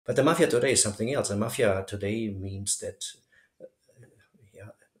But the mafia today is something else. The mafia today means that yeah,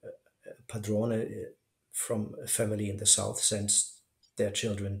 padrone from a family in the south sends their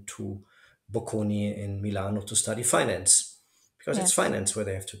children to Bocconi in Milano to study finance because it's Yes. finance where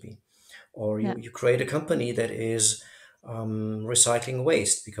they have to be. Or Yeah. you create a company that is recycling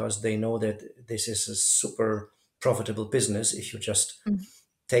waste because they know that this is a super profitable business if you just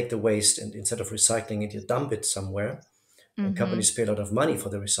take the waste and instead of recycling it, you dump it somewhere. And Mm-hmm. companies pay a lot of money for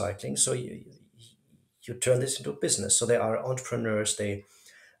the recycling. So you turn this into a business. So they are entrepreneurs. They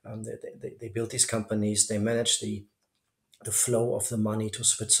build these companies. They manage the flow of the money to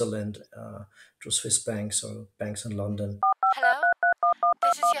Switzerland, to Swiss banks or banks in London. Hello,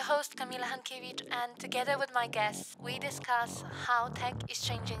 this is your host Kamila Hankiewicz, and together with my guests, we discuss how tech is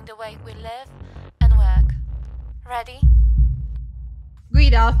changing the way we live and work. Ready?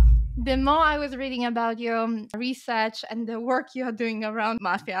 Guido, the more I was reading about your research and the work you are doing around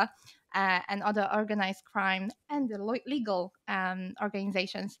mafia and other organized crime and the legal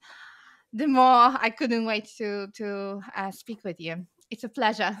organizations, the more I couldn't wait to speak with you. It's a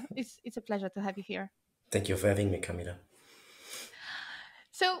pleasure. It's a pleasure to have you here. Thank you for having me, Camila.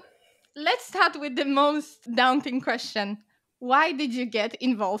 So let's start with the most daunting question. Why did you get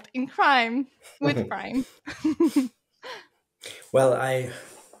involved in crime? With crime? Well, I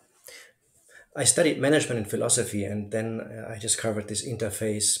studied management and philosophy, and then I discovered this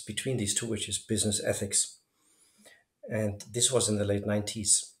interface between these two, which is business ethics. And this was in the late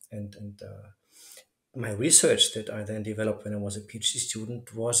 90s. And my research that I then developed when I was a PhD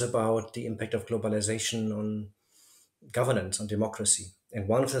student was about the impact of globalization on governance, on democracy. And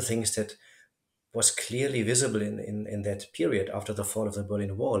one of the things that was clearly visible in that period after the fall of the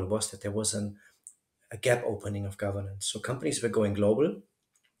Berlin Wall was that there was a gap opening of governance. So companies were going global,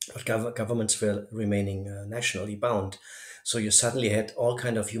 but governments were remaining nationally bound. So you suddenly had all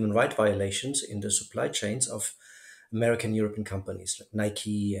kind of human right violations in the supply chains of American European companies like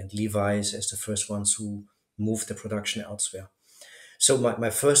Nike and Levi's as the first ones who moved the production elsewhere. So my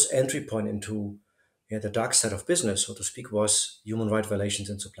first entry point into the dark side of business, so to speak, was human right violations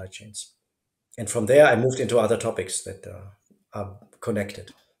in supply chains. And from there, I moved into other topics that are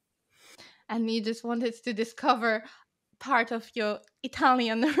connected. And you just wanted to discover part of your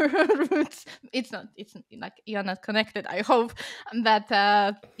Italian roots. It's like you're not connected, I hope. But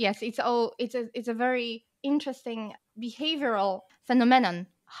yes, it's a very interesting behavioral phenomenon.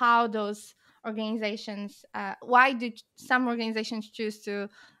 How those organizations, why do some organizations choose to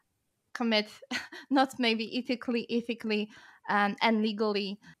commit not maybe ethically and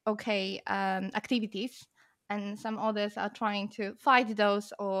legally okay activities, and some others are trying to fight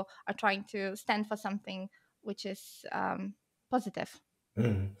those or are trying to stand for something which is positive.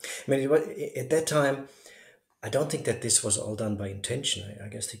 Mhm. I mean, at that time, I don't think that this was all done by intention. I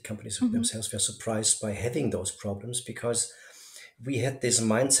guess the companies Hmm. themselves were surprised by having those problems because we had this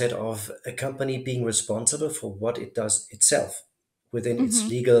mindset of a company being responsible for what it does itself within its Hmm.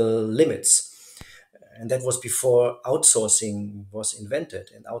 legal limits. And that was before outsourcing was invented.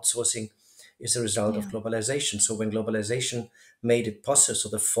 And outsourcing is a result of Yeah. globalization. So when globalization made it possible, so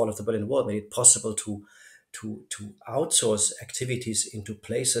the fall of the Berlin Wall made it possible to outsource activities into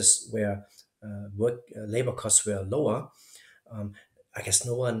places where work labor costs were lower. um, I guess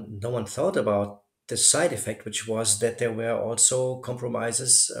no one thought about the side effect, which was that there were also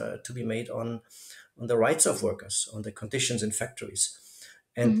compromises to be made on the rights of workers, on the conditions in factories.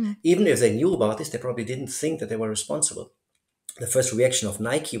 And Hmm. even if they knew about this, they probably didn't think that they were responsible. The first reaction of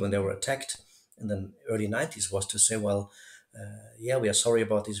Nike when they were attacked in the early 90s was to say, well, yeah, we are sorry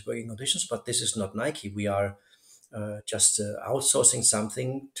about these working conditions, but this is not Nike. We are just outsourcing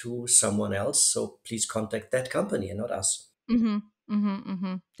something to someone else. So please contact that company and not us. Hmm. Hmm.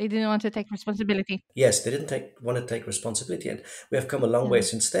 Hmm. They didn't want to take responsibility. Yes, they didn't want to take responsibility, and we have come a long way Yeah.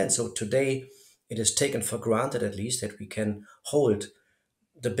 since then. So today, it is taken for granted, at least, that we can hold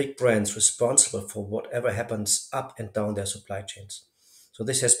the big brands responsible for whatever happens up and down their supply chains. So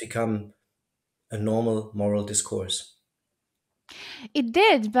this has become a normal moral discourse. It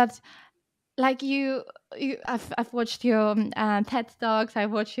did, but like I've watched your TED talks. I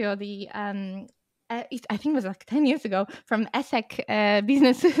watched your the I think it was like 10 years ago from ESSEC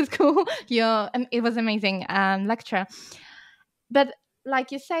Business School. Your it was amazing lecture. But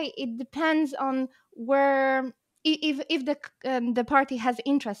like you say, it depends on where if the party has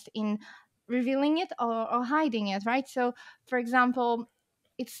interest in revealing it or hiding it, right? So, for example,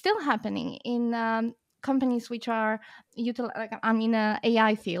 it's still happening in companies which are like I'm in a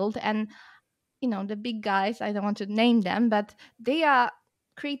AI field, and the big guys, I don't want to name them, but they are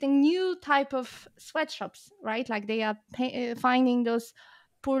creating new type of sweatshops, right? Like they are finding those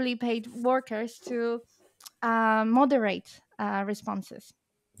poorly paid workers to moderate responses.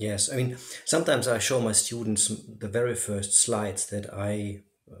 Yes, I mean, sometimes I show my students the very first slides that I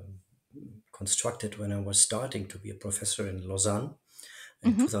constructed when I was starting to be a professor in Lausanne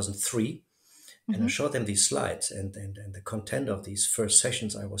in Hmm. 2003. And I Hmm. showed them these slides and the content of these first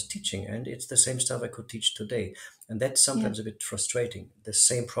sessions I was teaching. And it's the same stuff I could teach today. And that's Yeah. sometimes a bit frustrating. The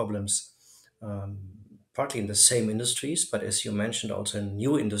same problems, partly in the same industries, but as you mentioned, also in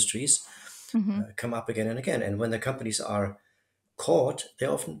new industries, Hmm. come up again and again. And when the companies are caught,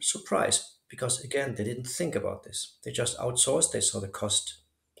 they're often surprised because, again, they didn't think about this. They just outsourced, they saw the cost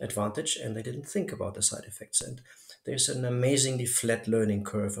advantage, and they didn't think about the side effects. And there's an amazingly flat learning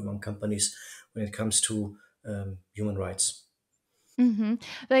curve among companies when it comes to human rights. Hmm.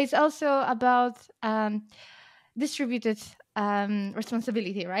 But it's also about distributed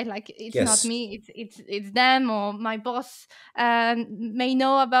responsibility, right? Like it's not Yes, me, it's them, or my boss may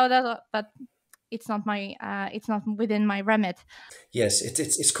know about that, but it's not within my remit. yes,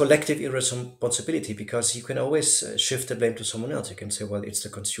 it's collective irresponsibility because you can always shift the blame to someone else. You can say, well, it's the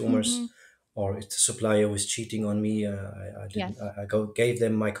Hmm. consumers or it's the supplier who is cheating on me. I didn't, Yes. gave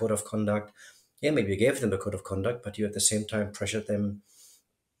them my code of conduct. Yeah, maybe you gave them the code of conduct, but you at the same time pressured them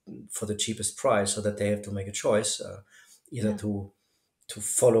for the cheapest price so that they have to make a choice, either Yeah. to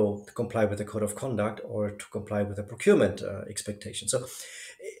follow, to comply with the code of conduct or to comply with the procurement expectation. So,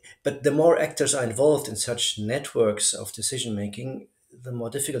 but the more actors are involved in such networks of decision making, the more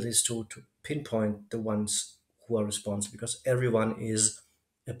difficult it is to pinpoint the ones who are responsible because everyone is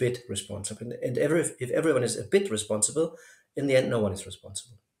a bit responsible. And if everyone is a bit responsible, in the end, no one is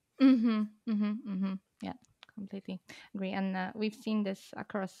responsible. Mm-hmm. Mm-hmm. Mm-hmm. Yeah, completely agree. And we've seen this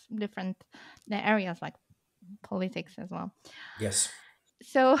across different areas like politics as well. Yes.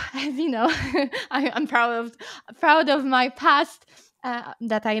 So as you know, I'm proud of my past.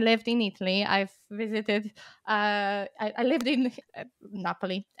 That I lived in Italy. I've visited. I lived in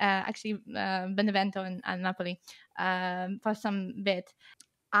Napoli, actually Benevento and Napoli, for some bit.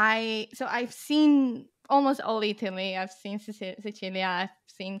 I've seen almost all Italy. I've seen Sicilia. I've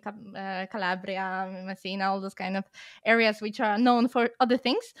seen Calabria, Messina, all those kind of areas which are known for other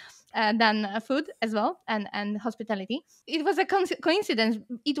things than food as well, and hospitality. It was a coincidence.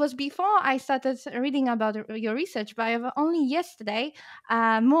 It was before I started reading about your research, but only yesterday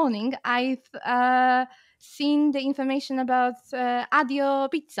morning I've seen the information about Adio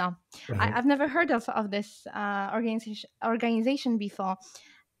Pizza. Mhm. I've never heard of this organization before,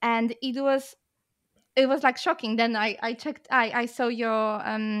 and it was like shocking. Then I checked, I saw your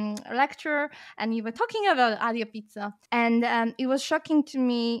lecture, and you were talking about Adia Pizza, and it was shocking to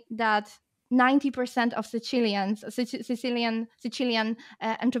me that 90% of Sicilian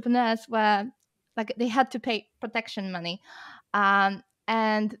entrepreneurs were like they had to pay protection money,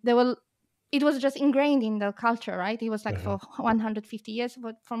 and they were. It was just ingrained in the culture, right? It was like Mhm. for 150 years,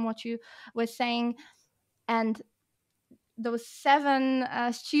 from what you were saying, and those seven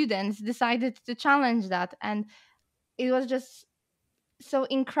students decided to challenge that, and it was just so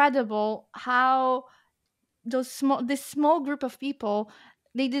incredible how this small group of people,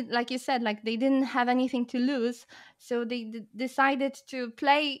 they did, like you said, like they didn't have anything to lose, so they decided to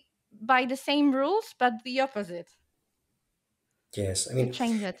play by the same rules but the opposite, Yes, I to mean,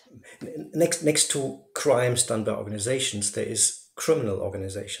 change it. next to crimes done by organizations, there is criminal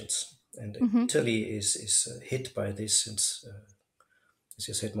organizations, and Hmm. Italy is hit by this since, as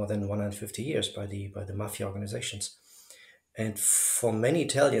you said, more than 150 years by the mafia organizations. And for many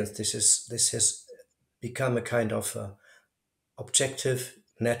Italians, this has become a kind of objective,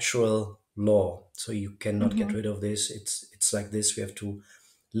 natural law. So you cannot get Hmm. rid of this. It's like this. We have to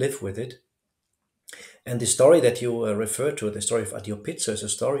live with it. And the story that you refer to, the story of Adio Pizzo, is a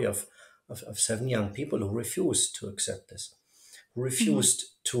story of seven young people who refused to accept this, who Hmm.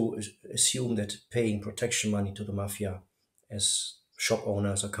 refused to assume that paying protection money to the mafia, as shop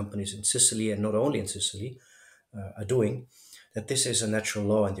owners or companies in Sicily, and not only in Sicily, are doing, that this is a natural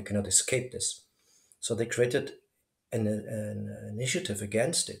law and you cannot escape this. So they created an initiative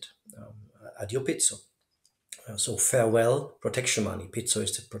against it, Adio Pizzo. So farewell protection money. Pizzo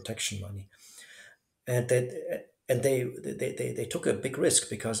is the protection money. And they took a big risk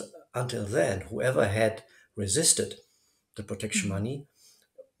because until then, whoever had resisted the protection Hmm. money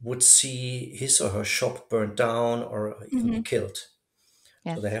would see his or her shop burned down or even be Hmm. killed.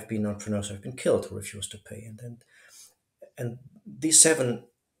 So there Yes. have been entrepreneurs who have been killed who refused to pay. And these seven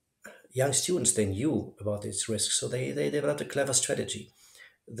young students, they knew about these risks, so they developed a clever strategy.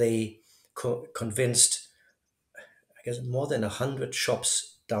 They convinced, I guess, more than 100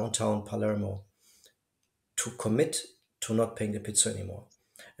 shops downtown Palermo to commit to not paying the pizza anymore.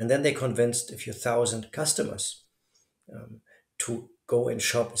 And then they convinced a few thousand customers to go and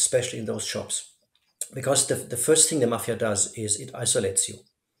shop, especially in those shops. Because the first thing the mafia does is it isolates you.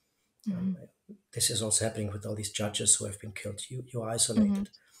 Hmm. This is also happening with all these judges who have been killed. You're Hmm. isolated.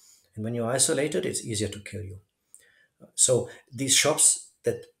 And when you're isolated, it's easier to kill you. So these shops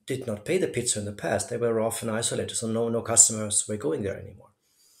that did not pay the pizza in the past, they were often isolated. So no customers were going there anymore.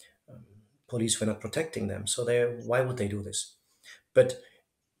 Police were not protecting them. So why would they do this? But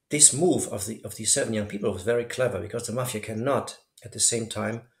this move of these seven young people was very clever because the mafia cannot at the same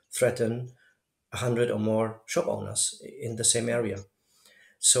time threaten 100 or more shop owners in the same area.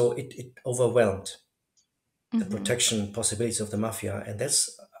 So it overwhelmed the Hmm. protection possibilities of the mafia, and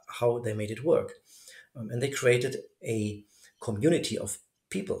that's how they made it work. And they created a community of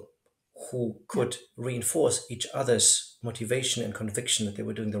people who Yeah. could reinforce each other's motivation and conviction that they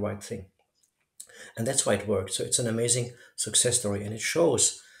were doing the right thing. And that's why it worked. So it's an amazing success story, and it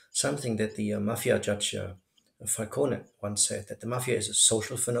shows something that the mafia judge Falcone once said, that the mafia is a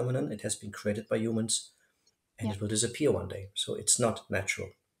social phenomenon. It has been created by humans, and Yeah. it will disappear one day. So it's not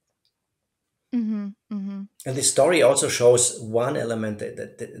natural. Hmm. Hmm. And this story also shows one element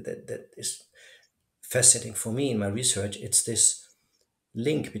that is fascinating for me in my research. It's this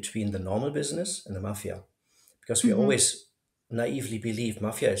link between the normal business and the mafia, because we Hmm. always naively believe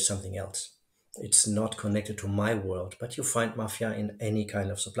mafia is something else. It's not connected to my world, but you find mafia in any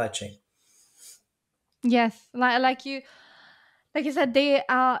kind of supply chain. Yes, like you said,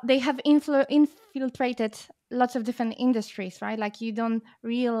 they have infiltrated lots of different industries, right? Like you don't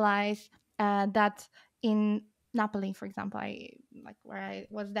realize that in Napoli, for example, I like where I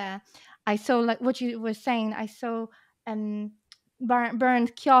was there, I saw like what you were saying. I saw um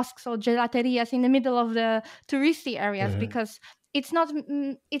burned kiosks or gelaterias in the middle of the touristy areas Mhm. because it's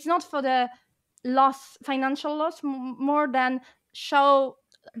not for the loss, financial loss, more than show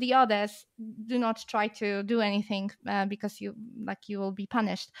the others, do not try to do anything because you will be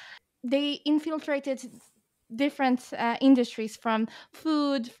punished. They infiltrated different industries, from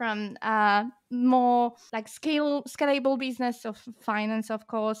food, from more like scalable business of finance, of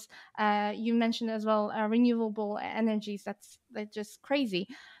course. You mentioned as well renewable energies. That's just crazy.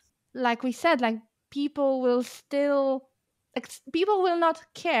 Like we said, like people will still people will not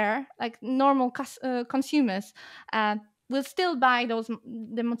care, like normal consumers will still buy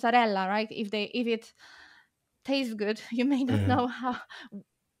the mozzarella, right? If it tastes good. You may not Mhm. know how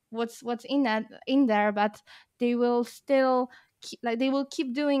what's in there, but they will still they will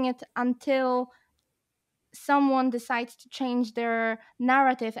keep doing it until someone decides to change their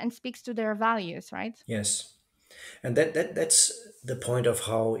narrative and speaks to their values, right? Yes, and that's the point of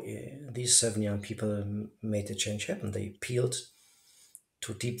how these seven young people made the change happen. They appealed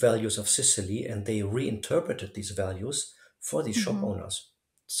to deep values of Sicily, and they reinterpreted these values for these shop Mm-hmm. owners,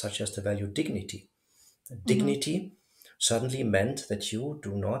 such as the value dignity. Mm-hmm. Dignity suddenly meant that you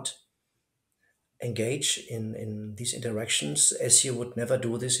do not engage in these interactions as you would never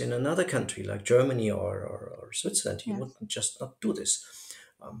do this in another country like Germany or Switzerland. You would Yes. just not do this.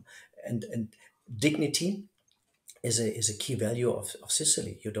 Um, and dignity is a key value of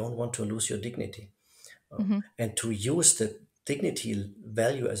Sicily. You don't want to lose your dignity. Mm-hmm. And to use the dignity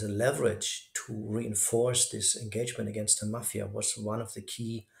value as a leverage to reinforce this engagement against the mafia was one of the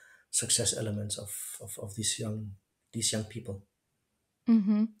key success elements of these young people.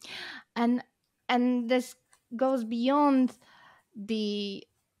 Mm-hmm. and and this goes beyond the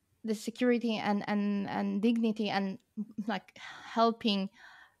the security and dignity, and like helping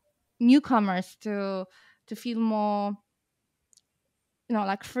newcomers to feel more,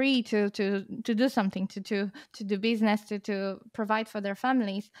 like free to do something, to do business, to provide for their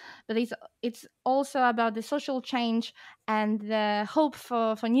families. But it's also about the social change and the hope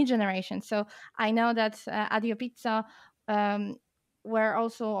for new generations. So I know that Adio Pizza um, were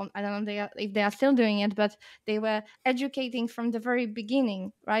also, I don't know if they are still doing it, but they were educating from the very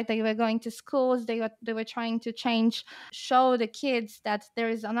beginning, right? They were going to schools, they were trying to change, show the kids that there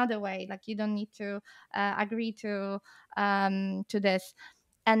is another way, like you don't need to agree to this.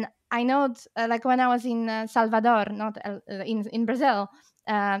 And I know, like when I was in Salvador, not in Brazil,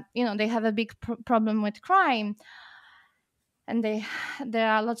 they have a big problem with crime, and there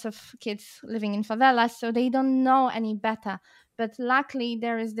are lots of kids living in favelas, so they don't know any better. But luckily,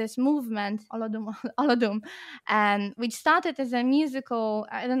 there is this movement, Olodum, Olodum, and which started as a musical.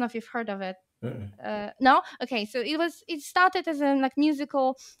 I don't know if you've heard of it. Mm-mm. No, okay. So it started as a like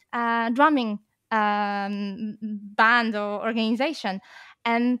musical drumming band or organization,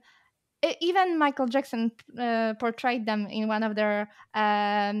 and even Michael Jackson portrayed them in one of their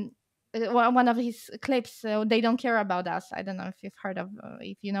one of his clips. So they don't care about us. I don't know if you've heard of,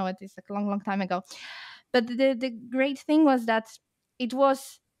 if you know it. It's like a long, long time ago. But the great thing was that it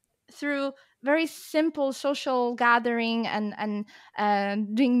was through very simple social gathering and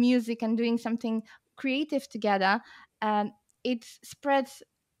doing music and doing something creative together. Um, it spreads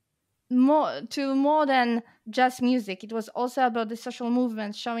more than just music. It was also about the social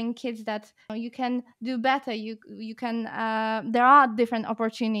movement, showing kids that you can do better. You can. There are different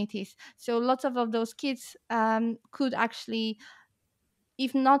opportunities. So lots of those kids could actually,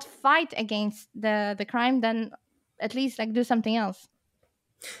 if not fight against the crime, then at least like do something else.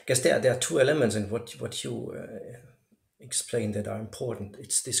 I guess there are two elements in what you explained that are important.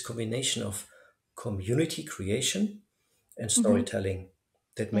 It's this combination of community creation and Hmm. storytelling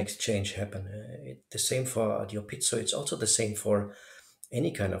that makes Yes. change happen. The same for your pizza. It's also the same for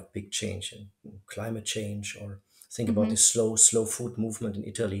any kind of big change, climate change, or think about Hmm. the slow food movement in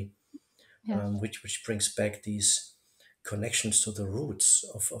Italy, Yes. which brings back these connections to the roots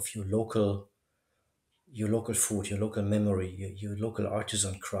of your local food, your local memory, your local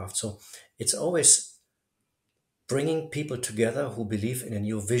artisan craft. So it's always bringing people together who believe in a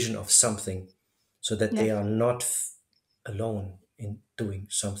new vision of something, so that they Yes. are not alone in doing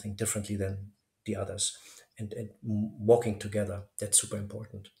something differently than the others, and walking together. That's super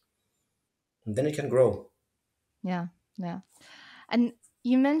important. And then it can grow. Yeah. Yeah. And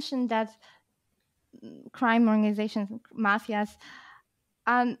you mentioned that crime organizations, mafias,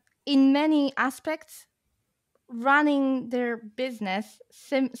 um, in many aspects running their business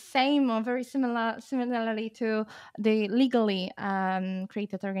same or very similarly to the legally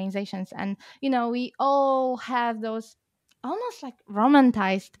created organizations. And we all have those almost like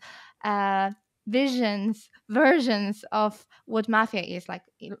romanticized uh, versions of what mafia is, like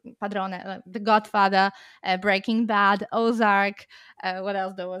Padrone, The Godfather, Breaking Bad, Ozark. What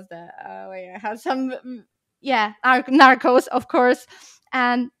else there was? The wait, I have some, yeah, Narcos, of course.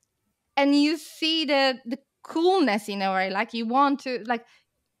 And you see the coolness in a way, like you want to, like,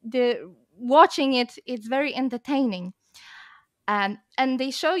 the watching it, it's very entertaining. And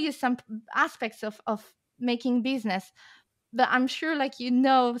they show you some aspects of making business. But I'm sure, like,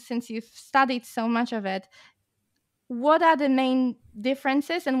 since you've studied so much of it, what are the main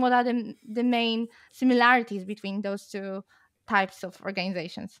differences and what are the main similarities between those two types of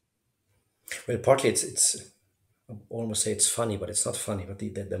organizations? Well, partly it's I almost say it's funny, but it's not funny. But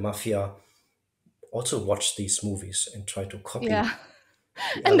the mafia also watch these movies and try to copy Yeah.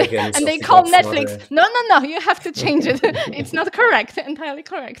 the and they elegance and of they the call Godfather. Netflix, no, no, no, you have to change it. It's not correct, entirely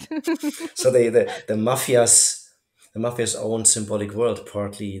correct. So the mafia's own symbolic world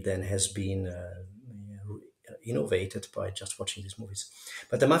partly then has been innovated by just watching these movies.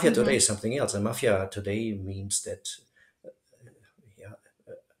 But the mafia today Hmm. is something else. The mafia today means that, yeah,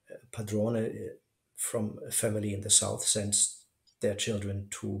 Padrone from a family in the south sends their children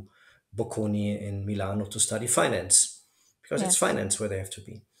to Bocconi in Milano to study finance, because it's Yes. finance where they have to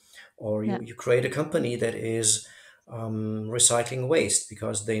be. Or Yeah. you create a company that is recycling waste,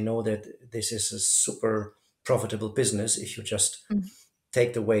 because they know that this is a super profitable business. If you just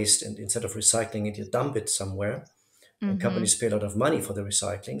take the waste and instead of recycling it, you dump it somewhere, and Mm-hmm. companies pay a lot of money for the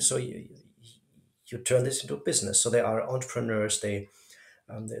recycling. So you turn this into a business. So they are entrepreneurs. They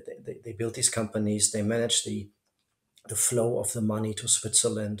build these companies. They manage the flow of the money to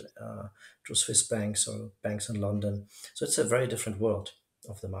Switzerland, to Swiss banks or banks in London. So it's a very different world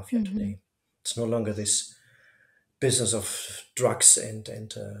of the mafia Mm-hmm. today. It's no longer this business of drugs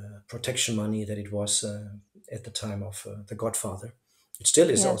and protection money that it was at the time of The Godfather. It still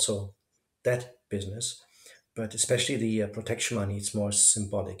is Yes. also that business, but especially the protection money. It's more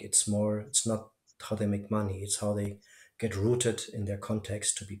symbolic. It's not how they make money. It's how they get rooted in their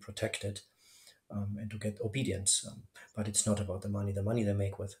context to be protected, and to get obedience. But it's not about the money. The money they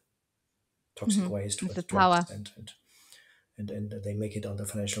make with toxic Mm-hmm. waste, It's the with drugs, power. and they make it on the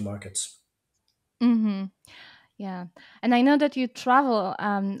financial markets. Mm-hmm. Yeah. And I know that you travel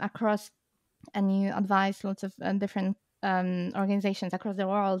across, and you advise lots of different organizations across the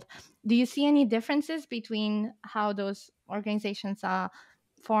world. Do you see any differences between how those organizations are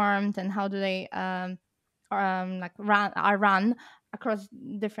formed and how do they like run across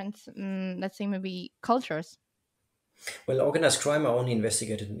different, let's say, maybe cultures? Well, organized crime are only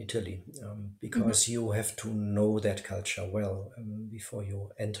investigated in Italy, Mm-hmm. because you have to know that culture well, before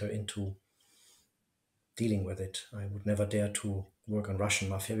you enter into dealing with it. I would never dare to work on Russian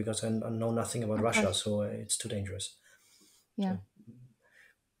mafia because I know nothing about Of Russia, course. so it's too dangerous. Yeah. So,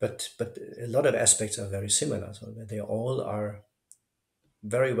 but a lot of aspects are very similar. So that they all are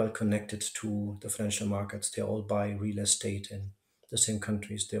very well connected to the financial markets. They all buy real estate in the same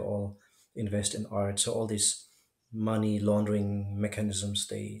countries. They all invest in art. So all these money laundering mechanisms,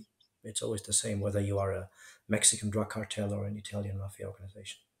 it's always the same, whether you are a Mexican drug cartel or an Italian mafia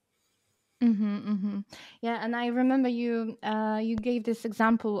organization. Yeah, and I remember you gave this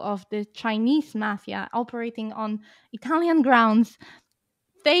example of the Chinese mafia operating on Italian grounds,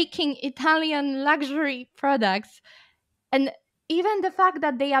 faking Italian luxury products, and even the fact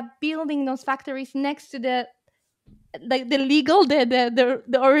that they are building those factories next to the legal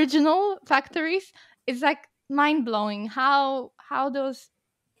the original factories is like mind blowing how those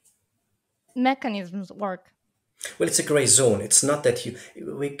mechanisms work. Well, it's a gray zone. It's not that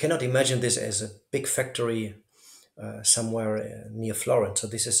we cannot imagine this as a big factory somewhere near Florence. So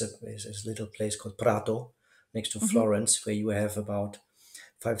this is a little place called Prato next to Hmm. Florence, where you have about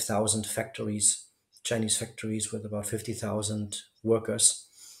 5,000 factories, Chinese factories with about 50,000 workers.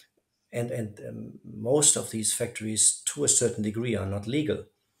 And most of these factories, to a certain degree, are not legal.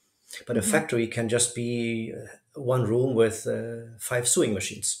 But a Hmm. factory can just be one room with five sewing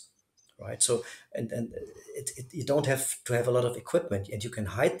machines, right? So, and you don't have to have a lot of equipment, and you can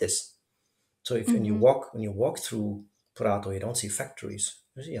hide this. So if when Hmm. you walk through Prato, you don't see factories.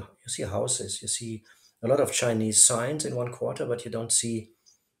 You see houses. You see a lot of Chinese signs in one quarter, but you don't see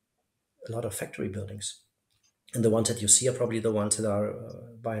a lot of factory buildings. And the ones that you see are probably the ones that are,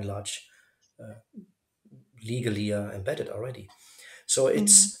 by and large, legally embedded already. So Hmm.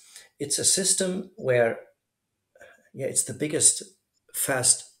 it's a system where, yeah, it's the biggest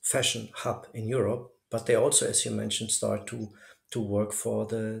fast fashion hub in Europe, but they also, as you mentioned, start to work for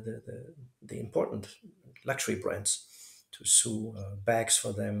the important luxury brands to sew bags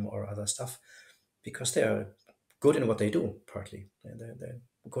for them or other stuff because they are good in what they do. Partly, they're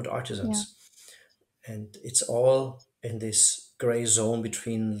good Yeah. artisans, and it's all in this gray zone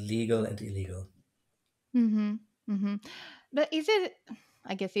between legal and illegal. Hmm. Hmm. But is it?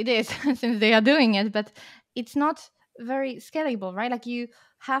 I guess it is since they are doing it, but it's not very scalable, right? Like you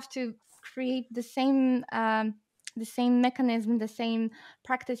have to create the same mechanism, the same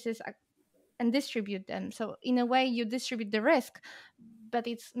practices, and distribute them. So in a way, you distribute the risk, but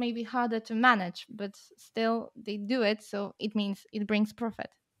it's maybe harder to manage. But still, they do it, so it means it brings profit.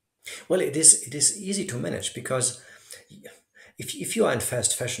 Well, it is easy to manage because if you are in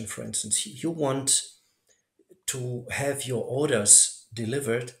fast fashion, for instance, you want to have your orders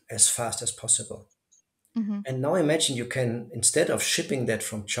delivered as fast as possible. Hmm. And now imagine you can, instead of shipping that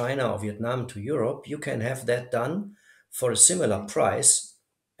from China or Vietnam to Europe, you can have that done for a similar Right. price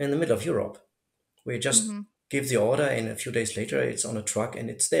in the middle of Europe, where you just Hmm. give the order and a few days later it's on a truck and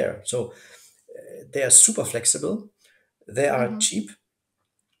it's there. So they are super flexible, they are Hmm. cheap,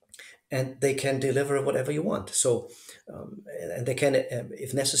 and they can deliver whatever you want. So, and they can,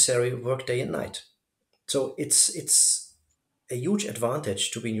 if necessary, work day and night. So it's a huge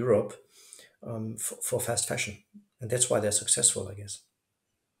advantage to be in Europe for fast fashion, and that's why they're successful, I guess.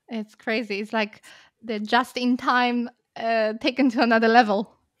 It's crazy. It's like the just in time taken to another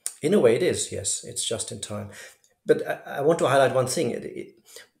level. In a way, it is. Yes, it's just in time. But I want to highlight one thing.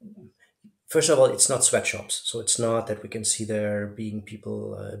 First of all, it's not sweatshops, so it's not that we can see there being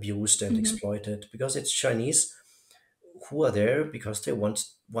people abused and Hmm. exploited because it's Chinese who are there because they want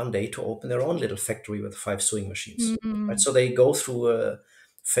one day to open their own little factory with five sewing machines. Right? Hmm. So they go through a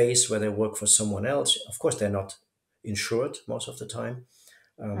phase where they work for someone else. Of course, they're not insured most of the time.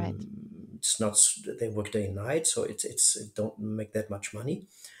 Right. It's not they work day and night, so it don't make that much money.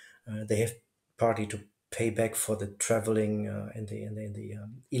 They have partly to pay back for the traveling and the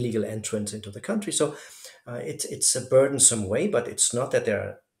illegal entrance into the country. So it's a burdensome way, but it's not that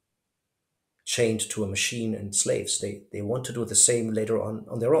they're chained to a machine and slaves. They want to do the same later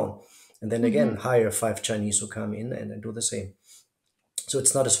on their own, and then Hmm. again hire five Chinese who come in and do the same. So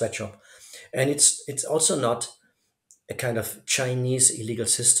it's not a sweatshop, and it's also not a kind of Chinese illegal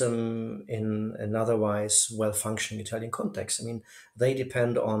system in an otherwise well functioning Italian context. I mean, they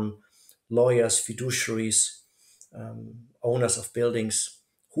depend on lawyers, fiduciaries, owners of buildings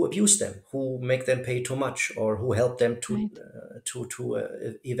who abuse them, who make them pay too much, or who help them Right.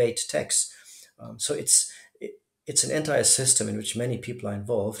 to evade tax. So it's an entire system in which many people are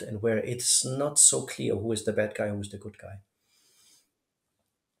involved, and where it's not so clear who is the bad guy, who is the good guy.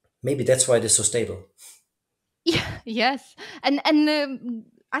 Maybe that's why it is so stable. Yeah. Yes. And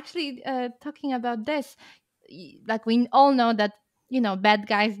actually, talking about this, like we all know that bad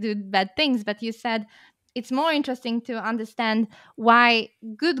guys do bad things, but you said it's more interesting to understand why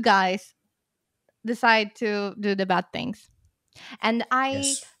good guys decide to do the bad things. And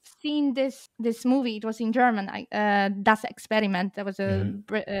I Yes. seen this movie. It was in German. Das Experiment. There was a Mhm.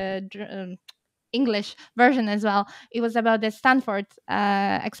 English version as well. It was about the Stanford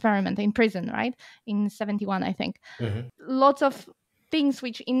experiment in prison, right? In 71, I think. Hmm. Lots of things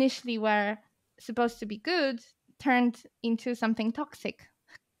which initially were supposed to be good turned into something toxic.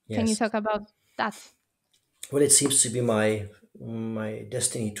 Can you Yes. talk about that? Well, it seems to be my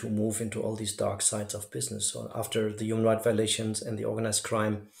destiny to move into all these dark sides of business. So after the human rights violations and the organized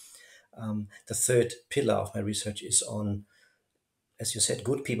crime, the third pillar of my research is on, as you said,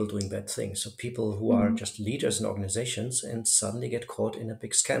 good people doing bad things. So people who are Mm-hmm. just leaders in organizations and suddenly get caught in a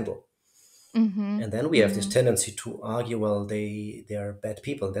big scandal. Mm-hmm. And then we have this Mm-hmm. tendency to argue, well, they are bad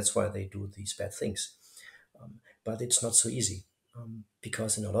people. That's why they do these bad things. But it's not so easy,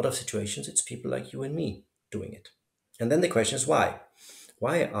 because in a lot of situations, it's people like you and me doing it. And then the question is why?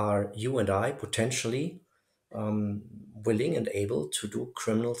 Why are you and I potentially willing and able to do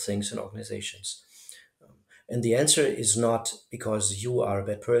criminal things in organizations? And the answer is not because you are a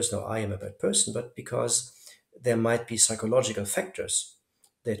bad person or I am a bad person, but because there might be psychological factors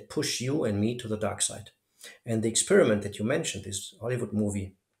that push you and me to the dark side. And the experiment that you mentioned, this Hollywood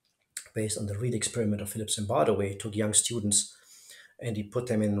movie based on the real experiment of Philip Zimbardo, where he took young students and he put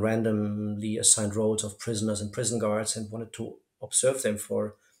them in randomly assigned roles of prisoners and prison guards and wanted to observe them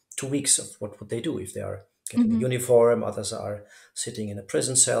for 2 weeks of what would they do if they are getting a Mm-hmm. uniform, others are sitting in a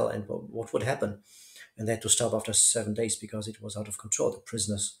prison cell, and what would happen. And they had to stop after 7 days because it was out of control. The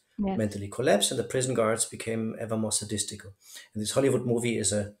prisoners Yes. mentally collapsed and the prison guards became ever more sadistical. And this Hollywood movie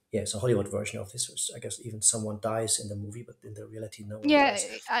is it's a Hollywood version of this. Which I guess even someone dies in the movie, but in the reality, no one Yeah,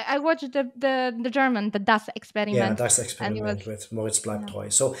 dies. I watched the German, the Das Yeah, experiment, that's the and it experiment was, with Moritz yeah,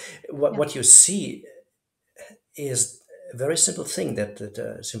 Bleibtreu. So what, yeah. what you see is a very simple thing that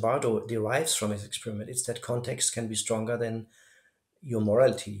Zimbardo derives from his experiment. It's that context can be stronger than your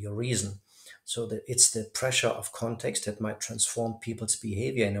morality, your reason. So that it's the pressure of context that might transform people's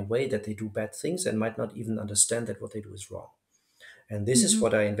behavior in a way that they do bad things and might not even understand that what they do is wrong. And this is Mm-hmm.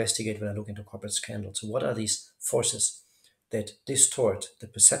 what I investigate when I look into corporate scandals. So what are these forces that distort the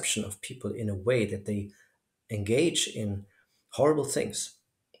perception of people in a way that they engage in horrible things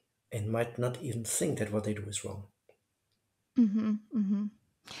and might not even think that what they do is wrong? Mm-hmm. Mm-hmm.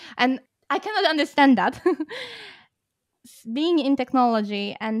 And I cannot understand that. Being in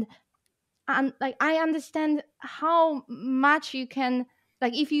technology, and like I understand how much you can,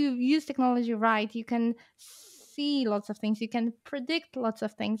 like if you use technology right, you can see lots of things, you can predict lots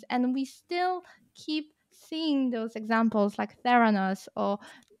of things, and we still keep seeing those examples like Theranos or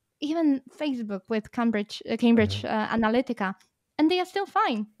even Facebook with Cambridge Mhm. Analytica, and they are still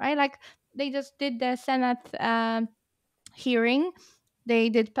fine, right? Like they just did the Senate hearing, they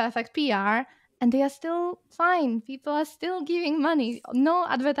did perfect PR, and they are still fine. People are still giving money. No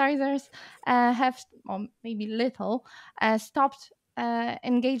advertisers have, or maybe little, stopped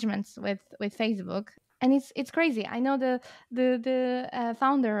engagements with Facebook, and it's crazy. I know the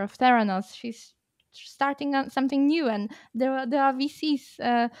founder of Theranos. She's starting on something new, and there are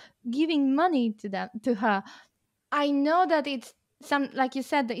VCs giving money to her. I know that it's some, like you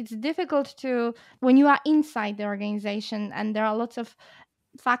said, that it's difficult to, when you are inside the organization, and there are lots of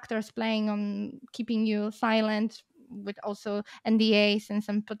factors playing on keeping you silent, with also NDAs and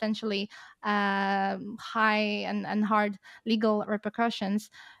some potentially high and hard legal repercussions.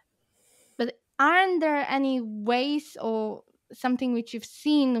 But aren't there any ways or something which you've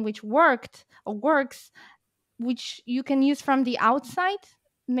seen which worked or works, which you can use from the outside,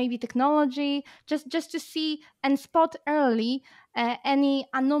 maybe technology, just to see and spot early any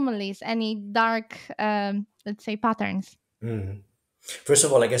anomalies, any dark, let's say, patterns? Mhm. First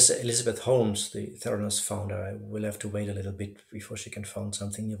of all, I guess Elizabeth Holmes, the Theranos founder, I will have to wait a little bit before she can found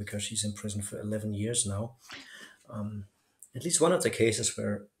something new because she's in prison for 11 years now. At least one of the cases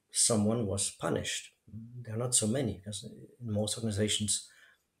where someone was punished. There are not so many because in most organizations,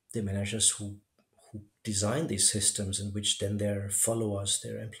 the managers who design these systems in which then their followers,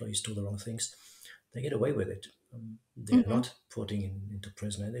 their employees do the wrong things, they get away with it. They're Hmm. not putting into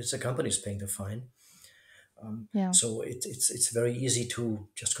prison, and it's the companies paying the fine. Yeah. So it's very easy to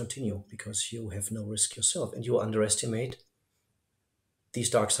just continue because you have no risk yourself, and you underestimate these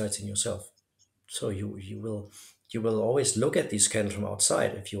dark sides in yourself. So you will always look at these scandals from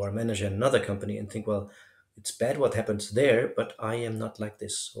outside if you are a manager in another company and think, well, it's bad what happens there, but I am not like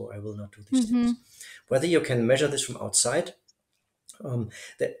this, so I will not do these things. Hmm. Whether you can measure this from outside,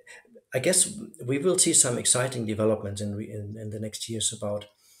 that I guess we will see some exciting developments in the next years about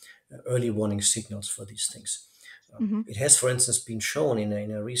early warning signals for these things. Hmm. It has, for instance, been shown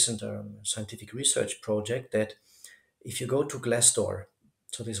in a recent scientific research project that if you go to Glassdoor,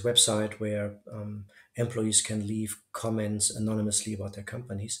 so this website where employees can leave comments anonymously about their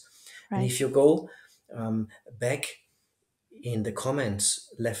companies, And Right. if you go back in the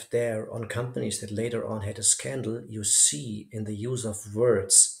comments left there on companies that later on had a scandal, you see in the use of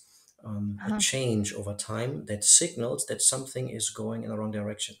words a Uh-huh. change over time that signals that something is going in the wrong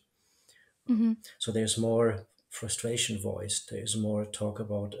direction. Mm-hmm. So there's more frustration voiced, there's more talk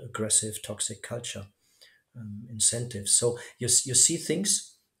about aggressive, toxic culture, incentives. So you see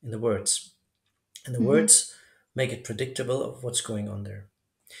things in the words, and the Mm-hmm. words make it predictable of what's going on there.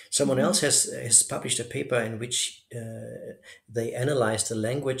 Someone Mm-hmm. else has published a paper in which they analyzed the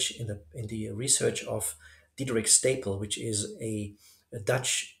language in the research of Diederik Stapel, which is a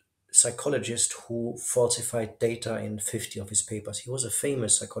Dutch psychologist who falsified data in 50 of his papers. He was a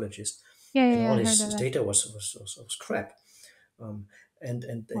famous psychologist, Yeah, yeah, and yeah, all I heard of his that. data was crap. Um,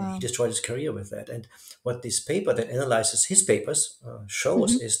 and he Wow. destroyed his career with that. And what this paper that analyzes his papers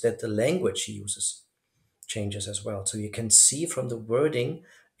Mm-hmm. shows is that the language he uses changes as well. So you can see from the wording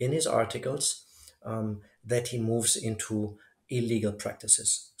in his articles that he moves into illegal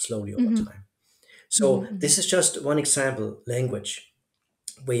practices slowly over Mm-hmm. time. So Mm-hmm. Mm-hmm. this is just one example, language,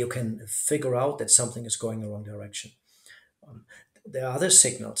 where you can figure out that something is going the wrong direction. There are other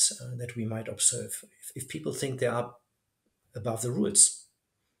signals that we might observe. If people think they are above the rules,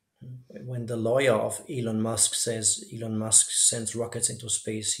 when the lawyer of Elon Musk says Elon Musk sends rockets into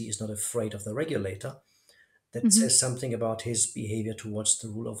space, he is not afraid of the regulator. That Mm-hmm. says something about his behavior towards the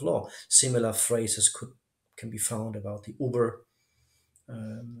rule of law. Similar phrases can be found about the Uber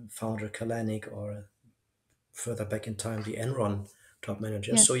founder Kalanick, or further back in time the Enron top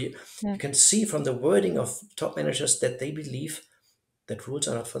manager. Yes. So you Yes. can see from the wording of top managers that they believe that rules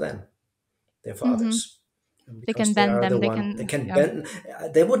are not for them; they're for Mm-hmm. others. And They because can they bend are the them. They one they can, can yeah. bend.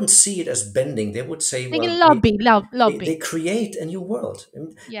 They wouldn't see it as bending. They would say, They well, can lobby, they lobby. create a new world.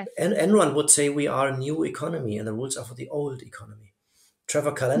 Yes. And Enron would say we are a new economy and the rules are for the old economy.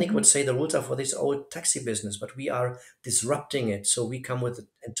 Trevor Kalanick Mm-hmm. would say the rules are for this old taxi business, but we are disrupting it. So we come with an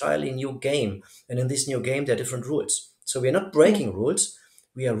entirely new game. And in this new game, there are different rules. So we are not Yes. breaking rules,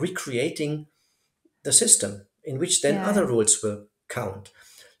 we are recreating the system in which then Yeah. other rules will count.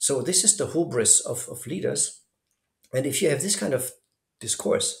 So this is the hubris of leaders. And if you have this kind of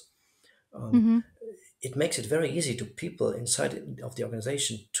discourse, Mm-hmm. it makes it very easy to people inside of the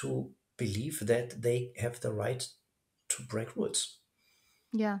organization to believe that they have the right to break rules.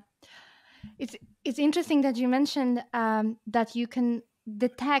 Yeah. It's it's interesting that you mentioned that you can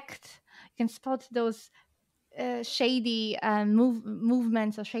detect, you can spot those shady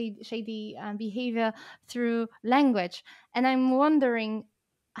movements or shady behavior through language. And I'm wondering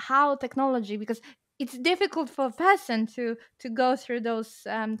how technology, because it's difficult for a person to go through those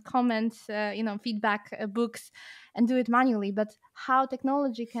comments, feedback books, and do it manually, but how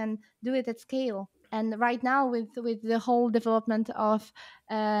technology can do it at scale. And right now, with the whole development of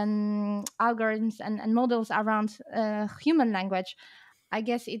algorithms and models around human language, I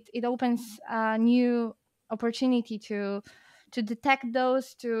guess it opens a new opportunity to detect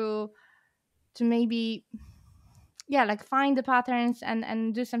those, to maybe, yeah, like find the patterns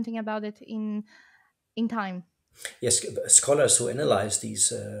and do something about it in time. Yes, scholars who analyze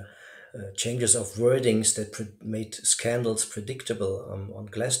these changes of wordings that made scandals predictable on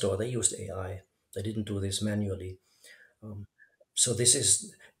Glassdoor, they used AI. They didn't do this manually. So this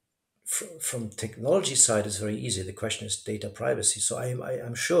is from technology side is very easy. The question is data privacy. So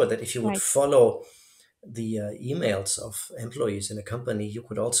I'm sure that if you would Right. follow the emails of employees in a company, you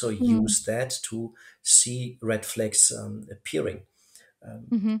could also Mm-hmm. use that to see red flags appearing.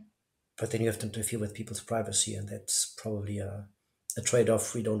 Mm-hmm. But then you have to interfere with people's privacy, and that's probably a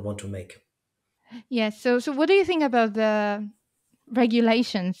trade-off we don't want to make. Yes. So what do you think about the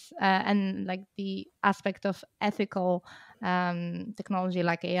regulations and like the aspect of ethical technology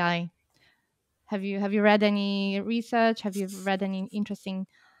like AI? Have you read any research? Have you read any interesting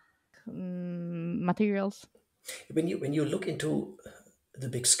materials? When you look into the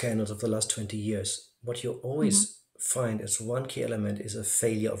big scandals of the last 20 years, what you Mm-hmm. always find as one key element is a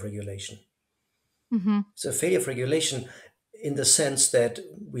failure of regulation. Mm-hmm. It's a failure of regulation in the sense that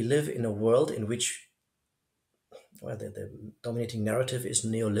we live in a world in which, well, the dominating narrative is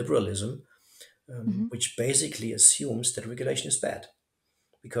neoliberalism, Mm-hmm. which basically assumes that regulation is bad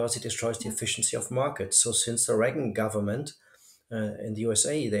because it destroys the Yeah. efficiency of markets. So since the Reagan government in the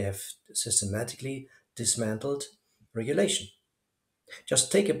USA, they have systematically dismantled regulation.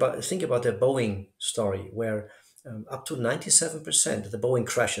 Just think about the Boeing story, where up to 97%, the Boeing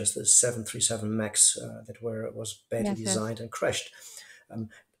crashes, the 737 MAX was badly Yes. Yes. designed and crashed. Um,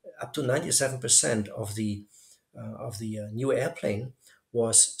 Up to 97% of the new airplane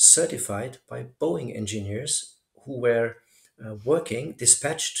was certified by Boeing engineers who were working,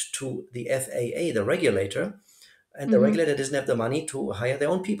 dispatched to the FAA, the regulator, and the Mm-hmm. regulator doesn't have the money to hire their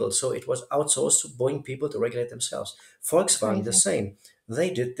own people. So it was outsourced to Boeing people to regulate themselves. Volkswagen, the Crazy. same. They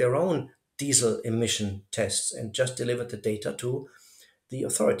did their own diesel emission tests and just delivered the data to the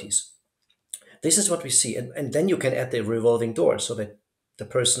authorities. This is what we see. And then you can add the revolving door so that the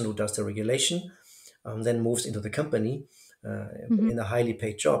person who does the regulation then moves into the company Mm-hmm. in a highly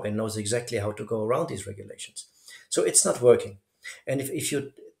paid job and knows exactly how to go around these regulations. So it's not working. And if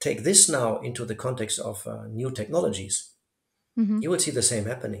you take this now into the context of new technologies, Mm-hmm. you will see the same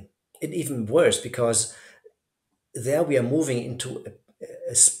happening. And even worse, because there we are moving into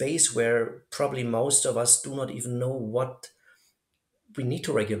a space where probably most of us do not even know what we need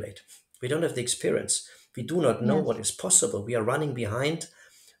to regulate. We don't have the experience. We do not know what Yes. is possible. We are running behind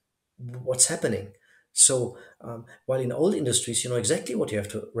what's happening. So while in old industries, you know exactly what you have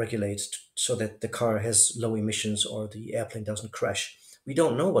to regulate so that the car has low emissions or the airplane doesn't crash. We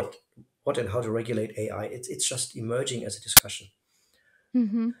don't know what and how to regulate AI. It's just emerging as a discussion.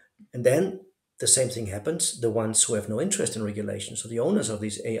 Mm-hmm. And then the same thing happens. The ones who have no interest in regulation, so the owners of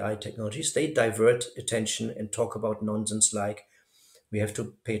these AI technologies, they divert attention and talk about nonsense like we have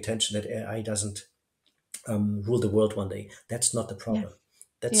to pay attention that AI doesn't rule the world one day. That's not the problem. Yes.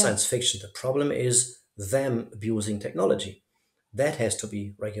 That's Yes. science fiction. The problem is them abusing technology. That has to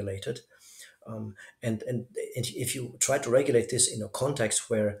be regulated. And if you try to regulate this in a context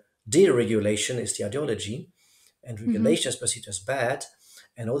where deregulation is the ideology and Mm-hmm. regulation is perceived as bad,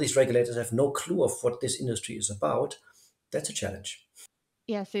 and all these regulators have no clue of what this industry is about, that's a challenge.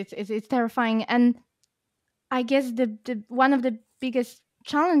 Yes. It's terrifying, and I guess the one of the biggest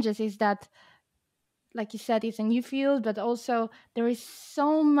challenges is that, like you said, it's a new field, but also there is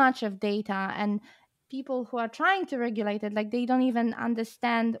so much of data, and people who are trying to regulate it, like they don't even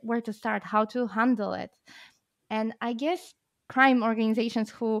understand where to start, how to handle it. And I guess crime organizations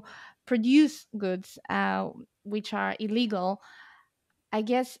who produce goods which are illegal, I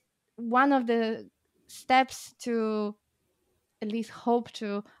guess one of the steps to at least hope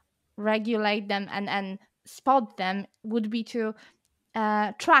to regulate them and spot them would be to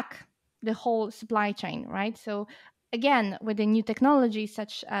track the whole supply chain, right? So again, with the new technologies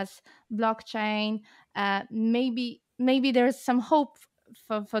such as blockchain, maybe there's some hope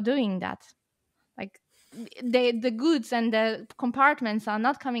for doing that. Like the goods and the compartments are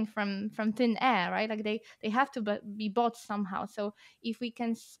not coming from thin air, right? Like they have to be bought somehow. So if we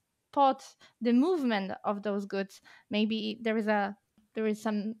can spot the movement of those goods, maybe there is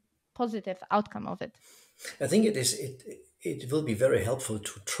some positive outcome of it. I think it will be very helpful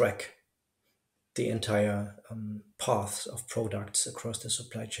to track the entire paths of products across the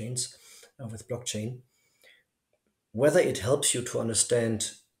supply chains with blockchain. Whether it helps you to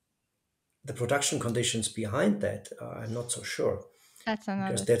understand the production conditions behind that, I'm not so sure That's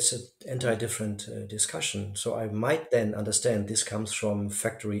because another. that's an entire different discussion. So I might then understand this comes from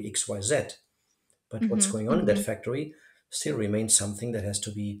factory XYZ, but what's Mm-hmm, going on in that mm-hmm. factory still remains something that has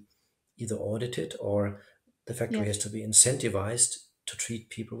to be either audited or the factory has Yes. to be incentivized to treat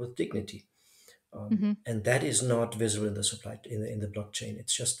people with dignity. Mm-hmm. And that is not visible in the supply in the blockchain.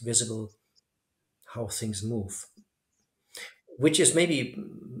 It's just visible how things move, which is maybe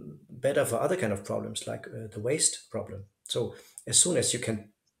better for other kind of problems like the waste problem. So as soon as you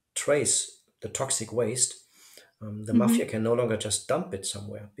can trace the toxic waste, the Mm-hmm. mafia can no longer just dump it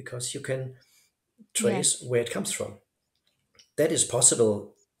somewhere because you can trace Yes. where it comes from. That is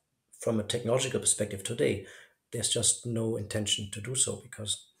possible from a technological perspective today. There's just no intention to do so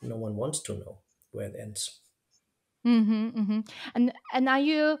because no one wants to know where it ends. Mm-hmm, mm-hmm. And are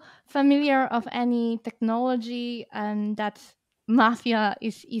you familiar of any technology that Mafia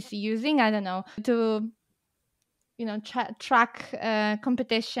is using? I don't know, to track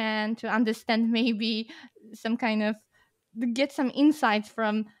competition, to understand maybe some kind of to get some insights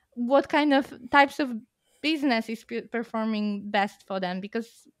from what kind of types of business is performing best for them,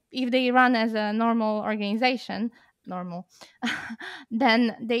 because if they run as a normal organization, normal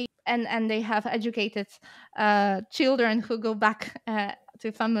then and they have educated children who go back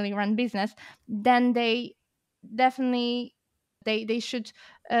to family run business, then they definitely they should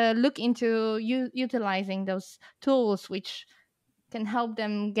look into utilizing those tools which can help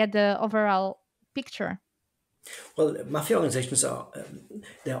them get the overall picture. Well, mafia organizations are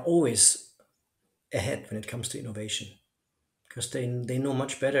they're always ahead when it comes to innovation because they know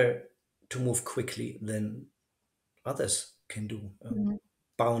much better to move quickly than others can do, Mhm.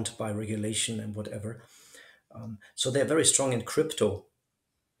 bound by regulation and whatever. So they're very strong in cryptocurrencies,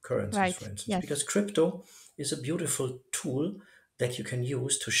 for Right. instance, Yes. because crypto is a beautiful tool that you can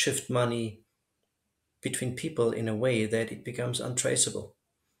use to shift money between people in a way that it becomes untraceable.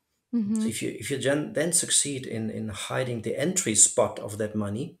 So Mm-hmm. if you then succeed in hiding the entry spot of that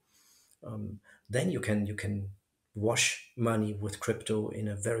money, then you can wash money with crypto in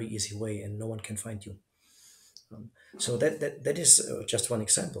a very easy way, and no one can find you. So that is just one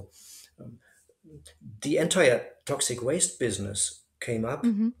example. The entire toxic waste business came up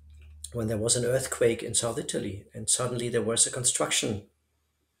Mm-hmm. when there was an earthquake in South Italy, and suddenly there was a construction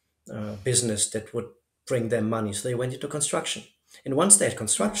business that would bring them money. So they went into construction. And once they had Right.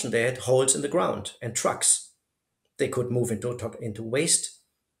 construction, they had holes in the ground and trucks. They could move into waste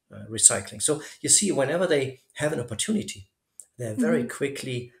recycling. So you see, whenever they have an opportunity, they're very Mm-hmm.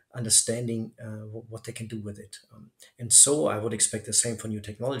 quickly understanding what they can do with it. And so I would expect the same for new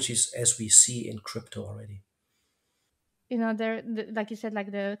technologies as we see in crypto already. Like you said,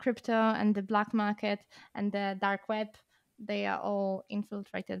 like the crypto and the black market and the dark web, they are all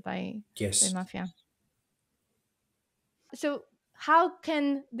infiltrated by Yes. mafia. So how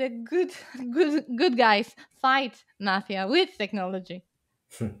can the good guys fight mafia with technology?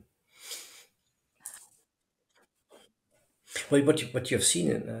 Well, what you have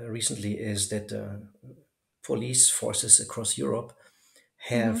seen recently is that police forces across Europe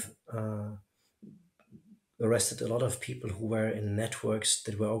Mm-hmm. have arrested a lot of people who were in networks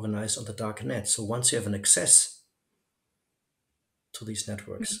that were organized on the dark net. So once you have an access to these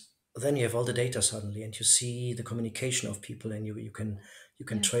networks, then you have all the data suddenly, and you see the communication of people, and you can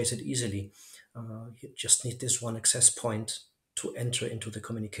Yes. trace it easily. You just need this one access point to enter into the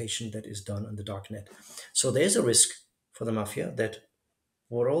communication that is done on the dark net. So there's a risk for the mafia that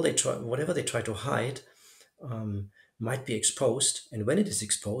whatever they try to hide might be exposed. And when it is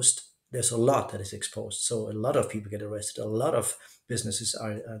exposed, there's a lot that is exposed. So a lot of people get arrested. A lot of businesses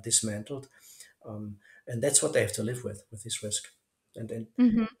are dismantled, and that's what they have to live with this risk. And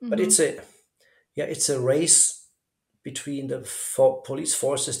Mm-hmm. but Mm-hmm. it's a race between the police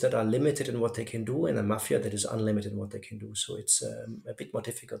forces that are limited in what they can do and a mafia that is unlimited in what they can do. So it's a bit more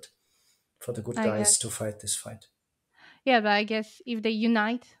difficult for the good I guys guess. to fight this fight. Yeah, but I guess if they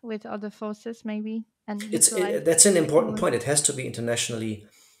unite with other forces, maybe, and utilize That's an important technology. point. It has to be internationally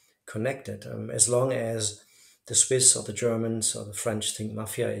connected. As long as the Swiss or the Germans or the French think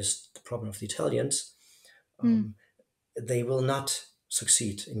mafia is the problem of the Italians, Mm. they will not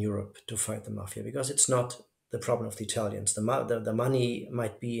succeed in Europe to fight the mafia because it's not the problem of the Italians. The money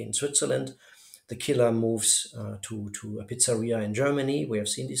might be in Switzerland. The killer moves to a pizzeria in Germany. We have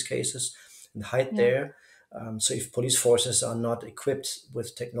seen these cases and hide Yeah, there. So if police forces are not equipped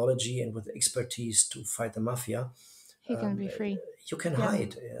with technology and with expertise to fight the mafia, he can be free. you can Yeah.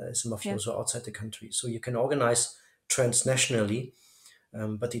 hide as a Yes. mafioso outside the country. So you can organize transnationally,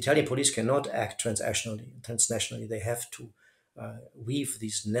 but the Italian police cannot act transnationally. Transnationally, they have to weave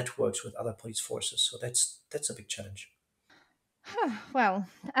these networks with other police forces. So that's a big challenge. Well,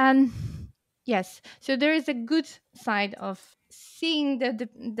 yes. So there is a good side of seeing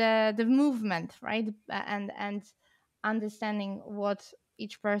the movement, right? And understanding what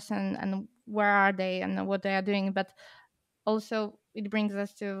each person and where are they and what they are doing. But also, it brings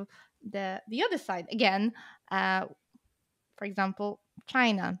us to the other side again. For example,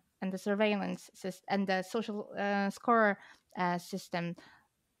 China and the surveillance system and the social score system.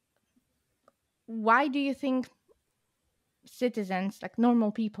 Why do you think citizens, like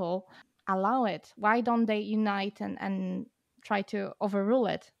normal people, allow it? Why don't they unite and try to overrule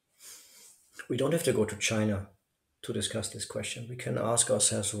it? We don't have to go to China to discuss this question. We can ask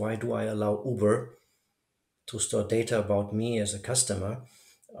ourselves, why do I allow Uber to store data about me as a customer,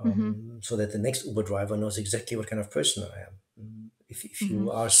 Mm-hmm. so that the next Uber driver knows exactly what kind of person I am? If Mm-hmm.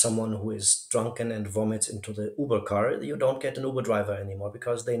 you are someone who is drunken and vomits into the Uber car, you don't get an Uber driver anymore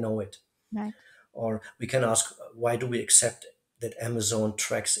because they know it. Right. Or we can ask, why do we accept that Amazon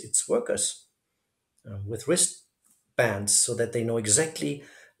tracks its workers with wristbands so that they know exactly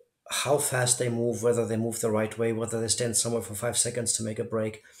how fast they move, whether they move the right way, whether they stand somewhere for 5 seconds to make a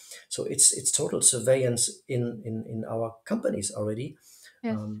break. So it's total surveillance in our companies already.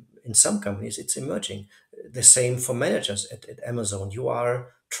 Yes. In some companies, it's emerging. The same for managers at Amazon. You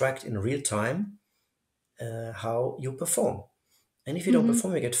are tracked in real time how you perform. And if you don't Mm-hmm.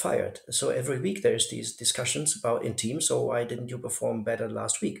 perform, you get fired. So every week there's these discussions about in teams. So why didn't you perform better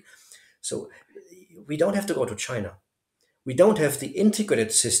last week? So we don't have to go to China. We don't have the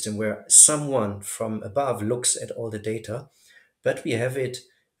integrated system where someone from above looks at all the data, but we have it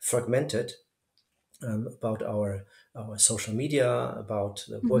fragmented about our social media, about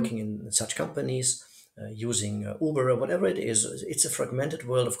Mm-hmm. working in such companies, using Uber or whatever it is. It's a fragmented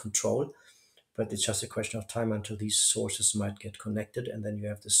world of control but it's just a question of time until these sources might get connected, and then you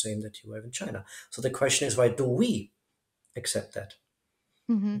have the same that you have in China. So the question is, why do we accept that?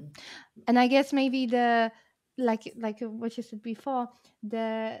 Hmm. And I guess maybe the, like what you said before,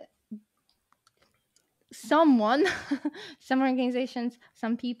 the someone some organizations,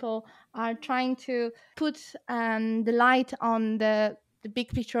 some people are trying to put the light on the big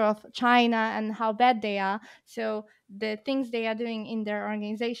picture of China and how bad they are. So the things they are doing in their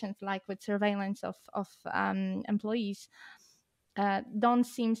organizations, like with surveillance of employees, don't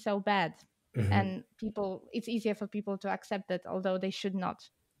seem so bad. Mhm. And people, it's easier for people to accept that, although they should not.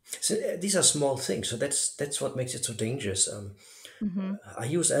 So these are small things. So that's what makes it so dangerous. Hmm. I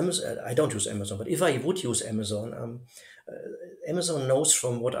use Amazon. I don't use Amazon, but if I would use Amazon, Amazon knows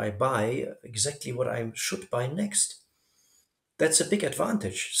from what I buy exactly what I should buy next. That's a big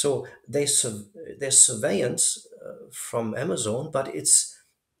advantage. So there's surveillance from Amazon, but it's,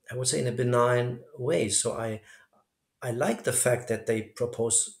 I would say, in a benign way. So I like the fact that they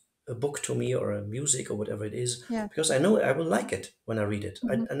propose a book to me or a music or whatever it is, Yeah. because I know I will like it when I read it.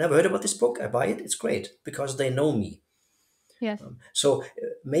 Hmm. I never heard about this book. I buy it. It's great because they know me. Yes. So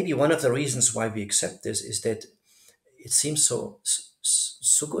maybe one of the reasons why we accept this is that it seems so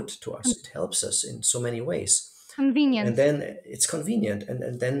good to us. It helps us in so many ways, and Convenience. then it's convenient,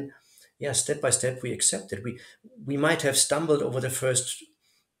 and then yeah, step by step we accept it. We might have stumbled over the first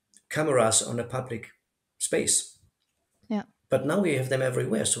cameras on a public space, Yeah. but now we have them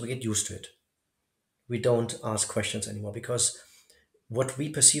everywhere, so we get used to it. We don't ask questions anymore because what we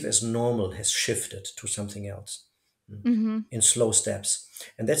perceive as normal has shifted to something else Hmm. in slow steps.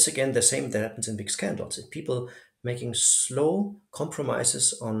 And that's again the same that happens in big scandals. It's people making slow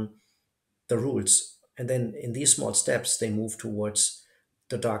compromises on the rules. And then in these small steps, they move towards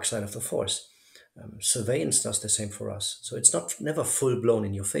the dark side of the force. Surveillance does the same for us. So it's not never full blown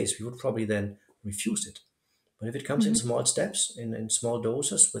in your face. We would probably then refuse it. But if it comes in Hmm. small steps, in small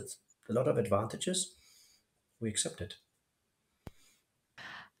doses with a lot of advantages, we accept it.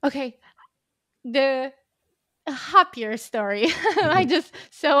 Okay. The happier story I Mhm. just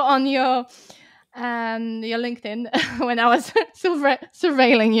saw on your LinkedIn when I was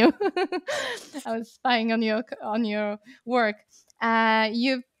surveilling you. I was spying on your work.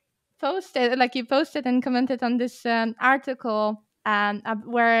 You posted and commented on this article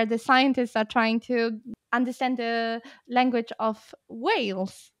where the scientists are trying to understand the language of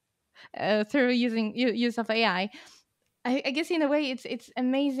whales through using use of AI. I guess in a way it's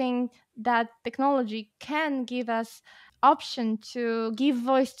amazing that technology can give us option to give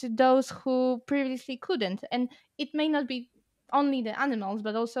voice to those who previously couldn't, and it may not be only the animals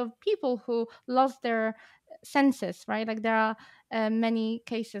but also people who lost their senses, right? Like there are many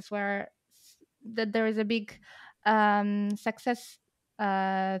cases where that there is a big success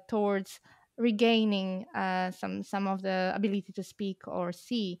towards regaining some of the ability to speak or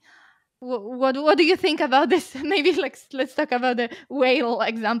see. What do you think about this? Maybe let's talk about the whale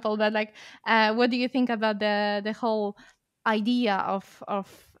example, but what do you think about the whole idea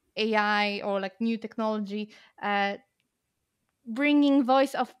of AI or like new technology uh, bringing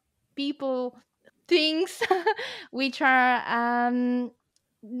voice of people, things which are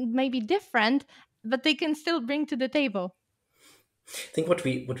maybe different, but they can still bring to the table. I think what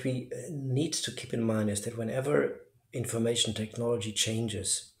we need to keep in mind is that whenever information technology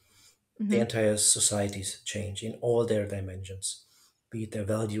changes, the Hmm. entire societies change in all their dimensions, be it their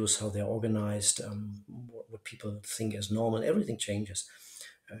values, how they're organized, what people think is normal. Everything changes.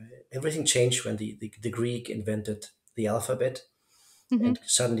 Everything changed when the Greek invented the alphabet Hmm. and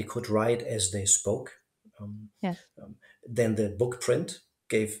suddenly could write as they spoke. Um, Yes. then the book print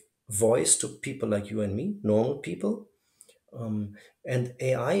gave voice to people like you and me, normal people. And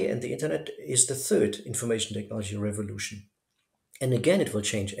AI and the internet is the third information technology revolution. And again, it will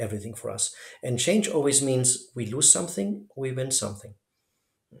change everything for us. And change always means we lose something, we win something.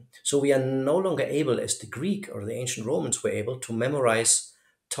 So we are no longer able, as the Greek or the ancient Romans were able, to memorize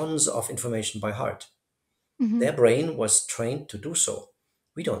tons of information by heart. Hmm. Their brain was trained to do so.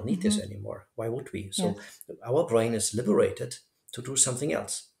 We don't need Hmm. this anymore. Why would we? So Yes. our brain is liberated to do something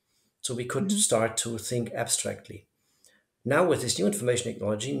else. So we could Hmm. start to think abstractly. Now, with this new information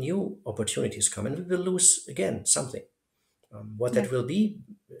technology, new opportunities come, and we will lose again something. What that Yes. will be,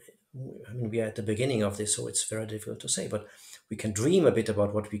 I mean, we are at the beginning of this, so it's very difficult to say, but we can dream a bit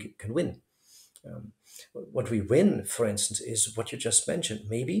about what we can win. Um, what we win, for instance, is what you just mentioned,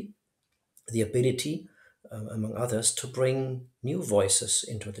 maybe the ability, among others, to bring new voices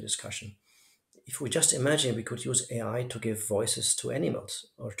into the discussion. If we just imagine we could use AI to give voices to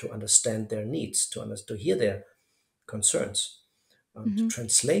animals or to understand their needs, to hear their concerns, to Hmm.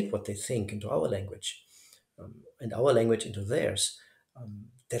 translate what they think into our language, and our language into theirs,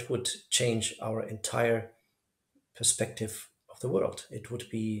 that would change our entire perspective of the world. It would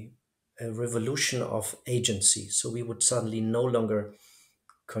be a revolution of agency. So we would suddenly no longer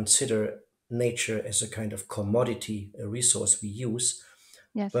consider nature as a kind of commodity, a resource we use,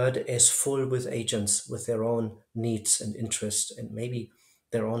 Yes. but as full with agents with their own needs and interests and maybe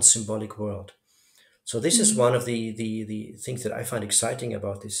their own symbolic world. So this is Mm. one of the things that I find exciting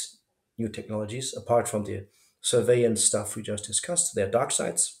about these new technologies, apart from the surveillance stuff we just discussed. There are dark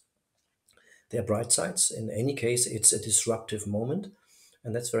sides, there are bright sides. In any case, it's a disruptive moment,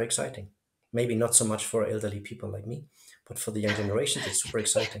 and that's very exciting. Maybe not so much for elderly people like me, but for the young generations, it's super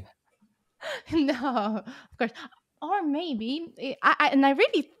exciting. No, of course. Or maybe and I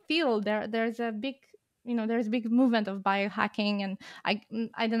really feel there's a big, there's a big movement of biohacking, and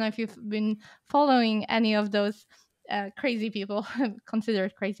I don't know if you've been following any of those crazy people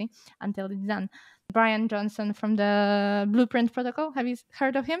considered crazy until it's done. Brian Johnson from the Blueprint Protocol. Have you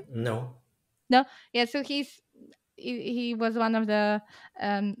heard of him? No. No. Yeah. So he was one of the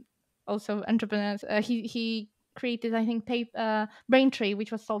um, also entrepreneurs. He created, I think, Braintree,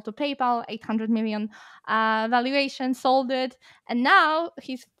 which was sold to PayPal, 800 million valuation, sold it, and now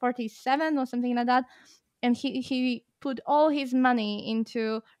he's 47 or something like that, and he put all his money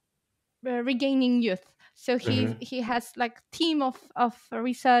into regaining youth. So Hmm. he has like team of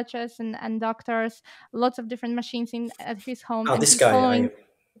researchers and doctors, lots of different machines in at his home, Oh, and this he's guy, following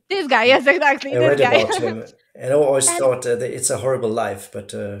this guy. Yes, exactly, I this read guy. about him, and I always And thought that it's a horrible life,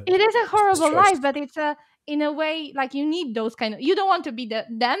 but it is a it's his horrible choice. life, but it's a, in a way, like, you need those kind of, you don't want to be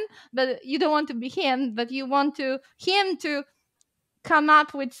them, but you don't want to be him, but you want to him to come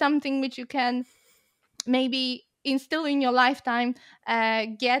up with something which you can maybe instill in your lifetime,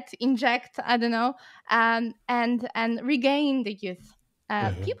 get inject, I don't know, and regain the youth.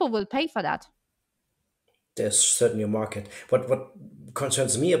 Mhm. People will pay for that. There's certainly a market. What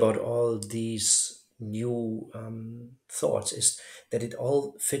concerns me about all these new thoughts is that it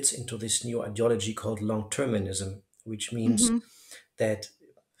all fits into this new ideology called long-termism, which means Hmm. that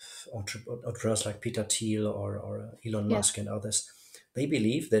entrepreneurs like Peter Thiel or Elon Yes. Musk and others, they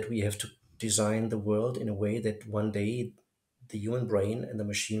believe that we have to design the world in a way that one day the human brain and the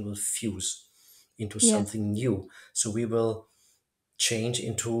machine will fuse into Yes. something new. So we will change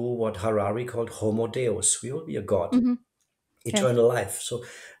into what Harari called Homo Deus. We will be a god, Hmm. Yes. eternal life. So,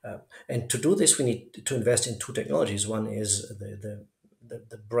 and to do this, we need to invest in two technologies. One is the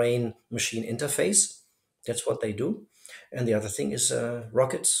brain machine interface. That's what they do. And the other thing is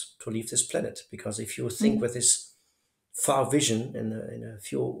rockets to leave this planet. Because if you think Hmm. with this far vision, in a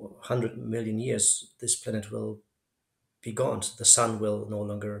few 100 million years, this planet will be gone. So the sun will no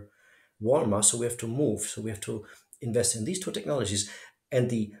longer warm us. So we have to move. So we have to invest in these two technologies.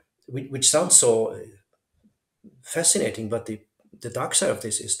 And which sounds so fascinating, but the dark side of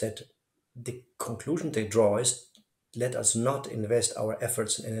this is that the conclusion they draw is, let us not invest our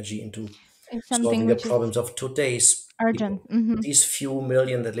efforts and energy into It's something solving the which is problems of today's urgent. people. Hmm. These few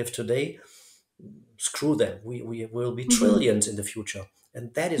million that live today, screw them. We will be Hmm. trillions in the future.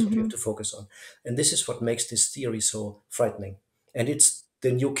 And that is what we have Hmm. to focus on. And this is what makes this theory so frightening. And it's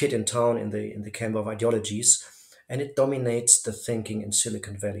the new kid in town in the camp of ideologies, and it dominates the thinking in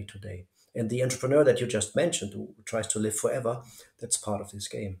Silicon Valley today. And the entrepreneur that you just mentioned, who tries to live forever, that's part of this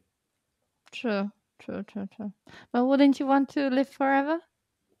game. True. True. True. True. But wouldn't you want to live forever?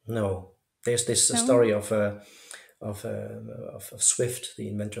 No, there's this No. story of Swift, the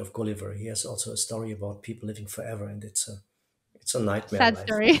inventor of Gulliver. He has also a story about people living forever, and it's a nightmare Sad life.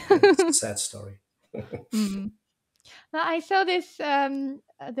 story. It's a sad story. Mm. Well, I saw this.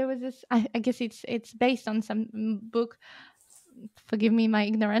 There was this. I guess it's based on some book. Forgive me my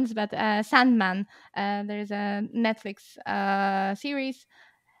ignorance, but Sandman. There's a Netflix series,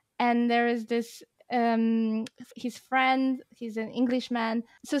 and there is this. His friend. He's an Englishman.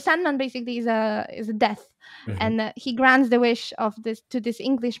 So Sandman basically is a death, Mhm. and he grants the wish of this to this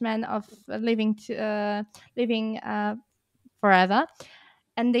Englishman of living forever,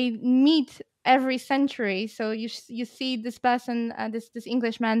 and they meet every century. So you see this person, this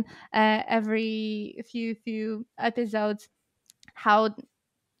Englishman, every few episodes, how,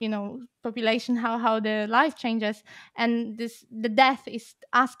 population, how the life changes, and the death is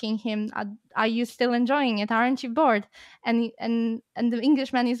asking him, are you still enjoying it? Aren't you bored? And the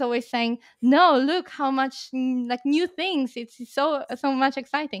Englishman is always saying, no, look how much, like, new things, it's so much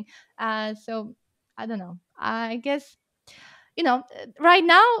exciting. So I don't know, I guess, right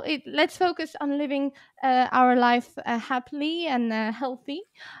now, let's focus on living our life happily and healthy,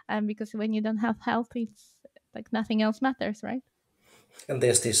 because when you don't have health, it's like nothing else matters, right? And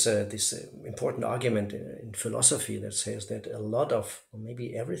there's this important argument in philosophy that says that a lot of, or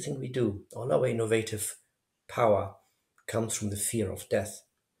maybe everything we do, all our innovative power comes from the fear of death.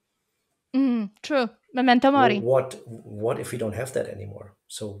 True. Memento Well, mori. what if we don't have that anymore?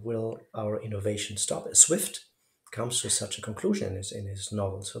 So will our innovation stop? Swift comes to such a conclusion in his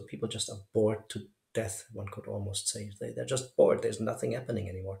novel. So people just are bored to death. One could almost say they're just bored. There's nothing happening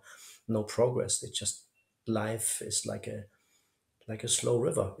anymore, no progress. It's just life is like a slow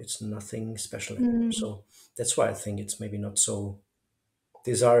river. It's nothing special anymore. Mm. So that's why I think it's maybe not so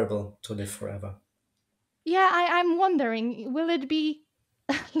desirable to live forever. Yeah, I'm wondering, will it be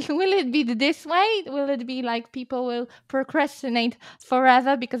will it be this way? Will it be like people will procrastinate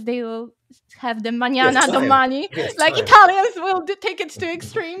forever because they will have the We have mañana time. domani? We have Like time. Italians will take it to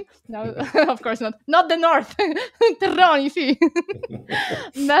extreme. No, of course not. Not the north. Terroni, sì.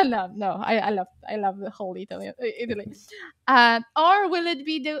 No, no, no. I love the whole Italy. Or will it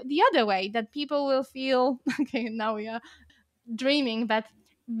be the other way, that people will feel okay? Now we are dreaming, but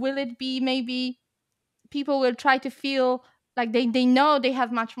will it be maybe people will try to feel like they know they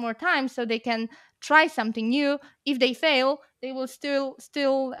have much more time, so they can try something new. If they fail, they will still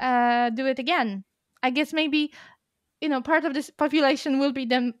do it again. I guess maybe, part of this population will be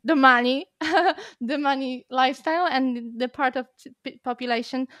the money the money lifestyle, and the part of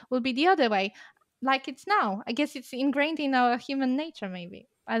population will be the other way, like it's now. I guess it's ingrained in our human nature, maybe.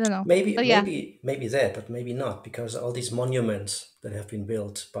 I don't know, Maybe, but yeah. maybe that, but maybe not, because all these monuments that have been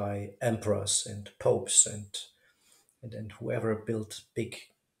built by emperors and popes and whoever built big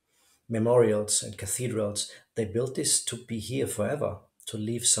memorials and cathedrals, they built this to be here forever, to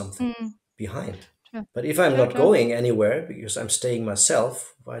leave something Mm, behind. true, But if I'm true, not true. going anywhere because I'm staying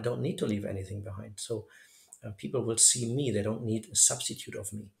myself, I don't need to leave anything behind. So people will see me. They don't need a substitute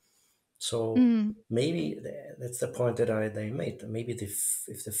of me. So Mm, maybe that's the point that they made. Maybe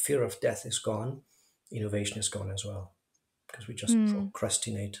if the fear of death is gone, innovation is gone as well, because we just mm,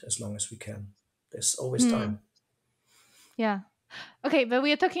 procrastinate as long as we can. There's always mm, time. yeah. Okay, but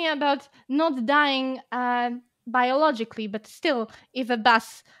we are talking about not dying biologically, but still, if a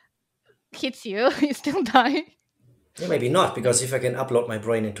bus hits you, you still die. Yeah, maybe not, because Maybe if I can upload my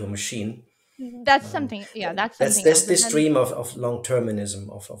brain into a machine, that's something. Yeah, that's that's something else. But this then, dream of long-termism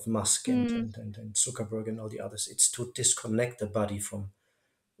of Musk mm, and Zuckerberg and all the others. It's to disconnect the body from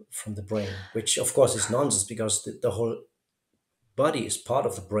the brain, which of course is nonsense because the whole body is part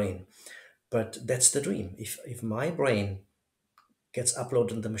of the brain. But that's the dream. If my brain gets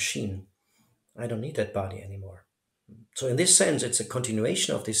uploaded in the machine, I don't need that body anymore. So in this sense, it's a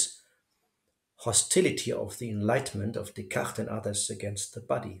continuation of this hostility of the Enlightenment of Descartes and others against the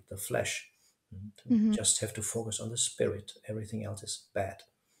body, the flesh. And we mhm. just have to focus on the spirit. Everything else is bad.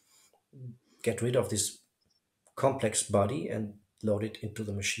 Get rid of this complex body and load it into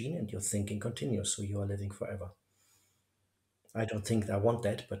the machine, and your thinking continues. So you are living forever. I don't think I want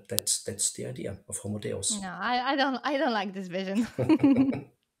that, but that's the idea of Homo No, Deus. I don't like this vision.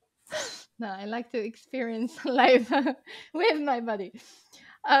 No, I like to experience life with my body.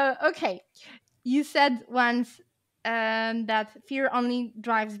 Okay, you said once that fear only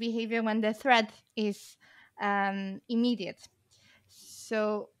drives behavior when the threat is immediate.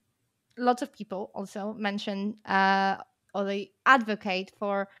 So lots of people also mention or they advocate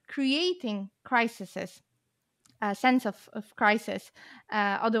for creating crises, a sense of crisis.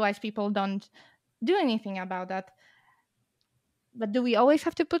 Otherwise, people don't do anything about that. But do we always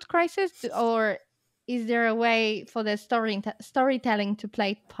have to put crisis, or is there a way for the storytelling to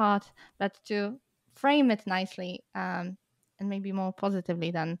play part, but to frame it nicely, and maybe more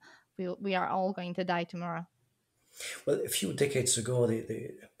positively than we are all going to die tomorrow? Well, a few decades ago,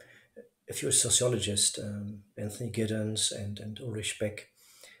 a few sociologists, Anthony Giddens and Ulrich Beck,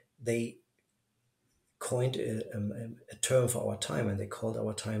 they coined a term for our time, and they called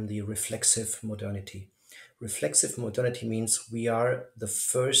our time the reflexive modernity. Reflexive modernity means we are the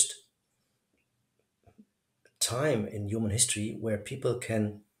first time in human history where people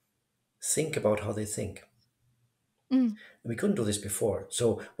can think about how they think. Mm, We couldn't do this before.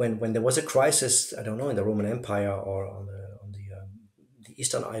 So when there was a crisis, I don't know, in the Roman Empire or the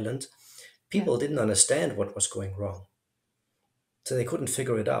Eastern Island, yeah. people didn't understand what was going wrong. So they couldn't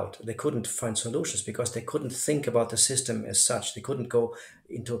figure it out. They couldn't find solutions because they couldn't think about the system as such. They couldn't go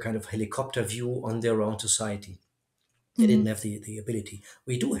into a kind of helicopter view on their own society. They Hmm. didn't have the ability.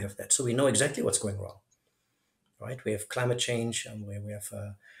 We do have that. So we know exactly what's going wrong, right? We have climate change, and we have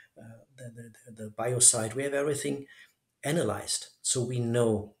the biocide. We have everything analyzed. So we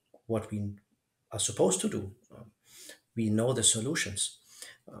know what we are supposed to do. We know the solutions.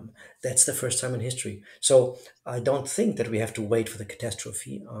 That's the first time in history. So I don't think that we have to wait for the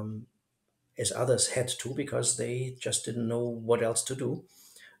catastrophe, as others had to, because they just didn't know what else to do.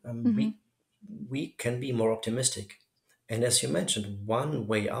 Um, Hmm. we we can be more optimistic. And as you mentioned, one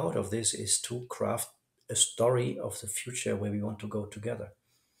way out of this is to craft a story of the future where we want to go together.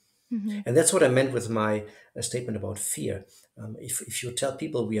 Hmm. And that's what I meant with my statement about fear. If you tell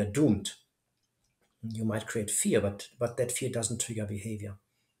people we are doomed, you might create fear, but that fear doesn't trigger behavior.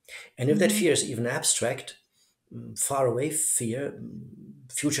 And if that Hmm. fear is even abstract, far away fear,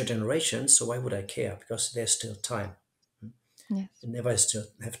 future generations, so why would I care? Because there's still time. Yes. And if I still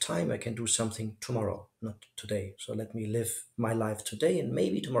have time, I can do something tomorrow, not today. So let me live my life today, and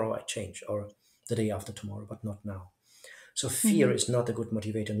maybe tomorrow I change, or the day after tomorrow, but not now. So fear Hmm. is not a good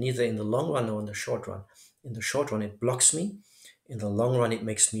motivator, neither in the long run nor in the short run. In the short run, it blocks me. In the long run, it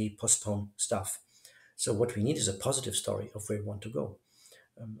makes me postpone stuff. So what we need is a positive story of where we want to go,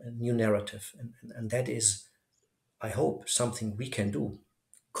 a new narrative. And that is, I hope, something we can do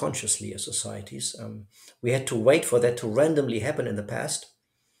consciously as societies. We had to wait for that to randomly happen in the past,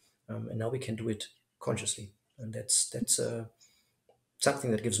 and now we can do it consciously. And that's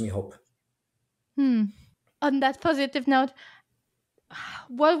something that gives me hope. Hmm. On that positive note,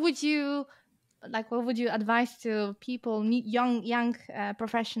 what would you what would you advise to people, young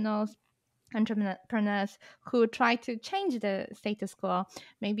professionals, entrepreneurs who try to change the status quo,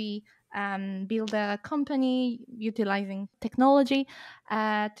 maybe build a company utilizing technology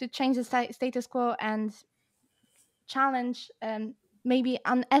to change the status quo and challenge maybe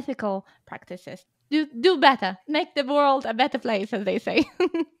unethical practices, do better, make the world a better place, as they say.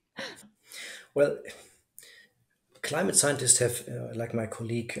 Well, climate scientists have, like my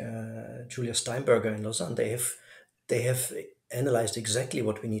colleague Julia Steinberger in Lausanne, they have analyzed exactly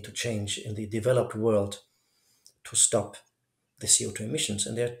what we need to change in the developed world to stop the CO2 emissions.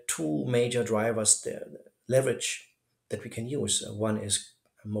 And there are two major drivers there, leverage that we can use. One is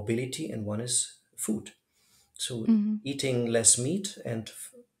mobility and one is food. So Hmm. eating less meat and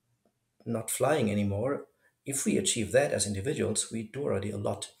not flying anymore, if we achieve that as individuals, we do already a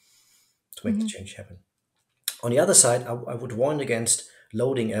lot to make the Hmm. change happen. On the other side, I would warn against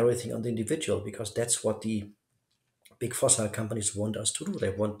loading everything on the individual, because that's what the big fossil companies want us to do. They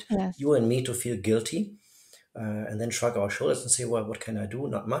want Yes. you and me to feel guilty, and then shrug our shoulders and say, well, what can I do?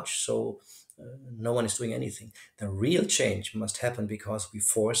 Not much. So no one is doing anything. The real change must happen because we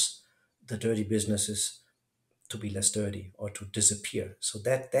force the dirty businesses to be less dirty or to disappear. So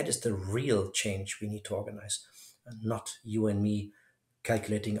that is the real change we need to organize, and not you and me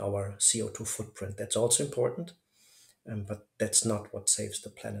calculating our CO2 footprint. That's also important, but that's not what saves the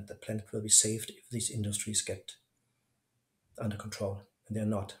planet. The planet will be saved if these industries get under control, and they're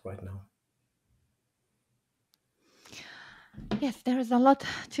not right now. Yes, there is a lot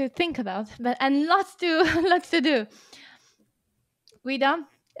to think about, but and lots to lots to do. Guido,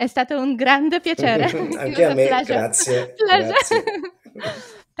 è stato un grande piacere. It Anche was a a me, pleasure. grazie, Pleasure. grazie.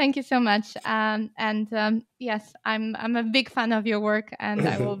 Thank you so much. And yes, I'm a big fan of your work, and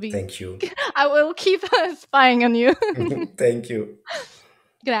I will be Thank you. I will keep spying on you. Thank you.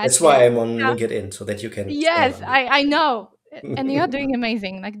 That's why Grazie. I'm on Ciao. LinkedIn, so that you can spy Yes, on me. I know. And you're doing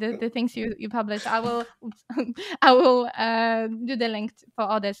amazing. Like the things you publish. I will I will do the link for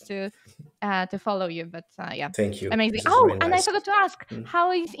others to follow you. But yeah, Thank you. amazing. This is Oh, very and I nice. forgot to ask,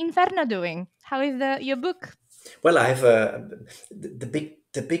 how is Inferno doing? How is the your book? Well, I have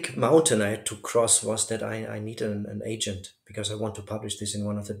the big mountain I had to cross was that I need an agent, because I want to publish this in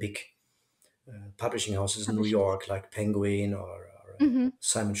one of the big publishing houses in New Publishers. York, like Penguin or Mm-hmm.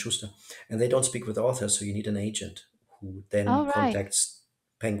 Simon Schuster, and they don't speak with authors, so you need an agent who then All right. contacts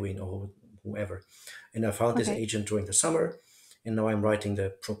Penguin or whoever. And I found this Okay. agent during the summer, and now I'm writing the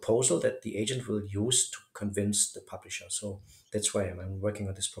proposal that the agent will use to convince the publisher. So that's why I'm working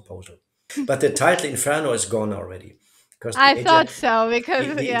on this proposal. But the title Inferno is gone already, because I thought so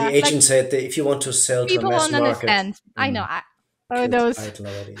because the yeah, like agent said that if you want to sell to a people mass won't market, understand. I know. Oh, kill the those title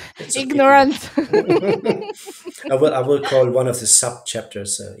already. It's okay. ignorance. I will call one of the sub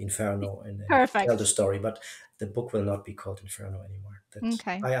chapters Inferno, and tell the Perfect. story, but the book will not be called Inferno anymore. That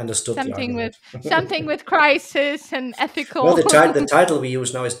Okay. I understood the argument. Something with crisis and Well, ethical. the title we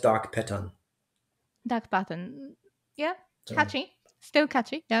use now is Dark Pattern. Dark button. Yeah. So Catchy. Still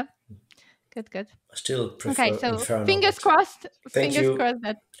catchy. Yeah. Good, good. I still Okay, prefer so Inferno, fingers but crossed. thank Fingers you. crossed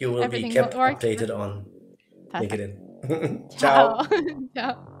that You will be everything kept works. updated on Perfect. LinkedIn. Ciao. Ciao.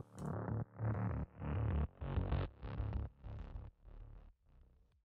 Ciao.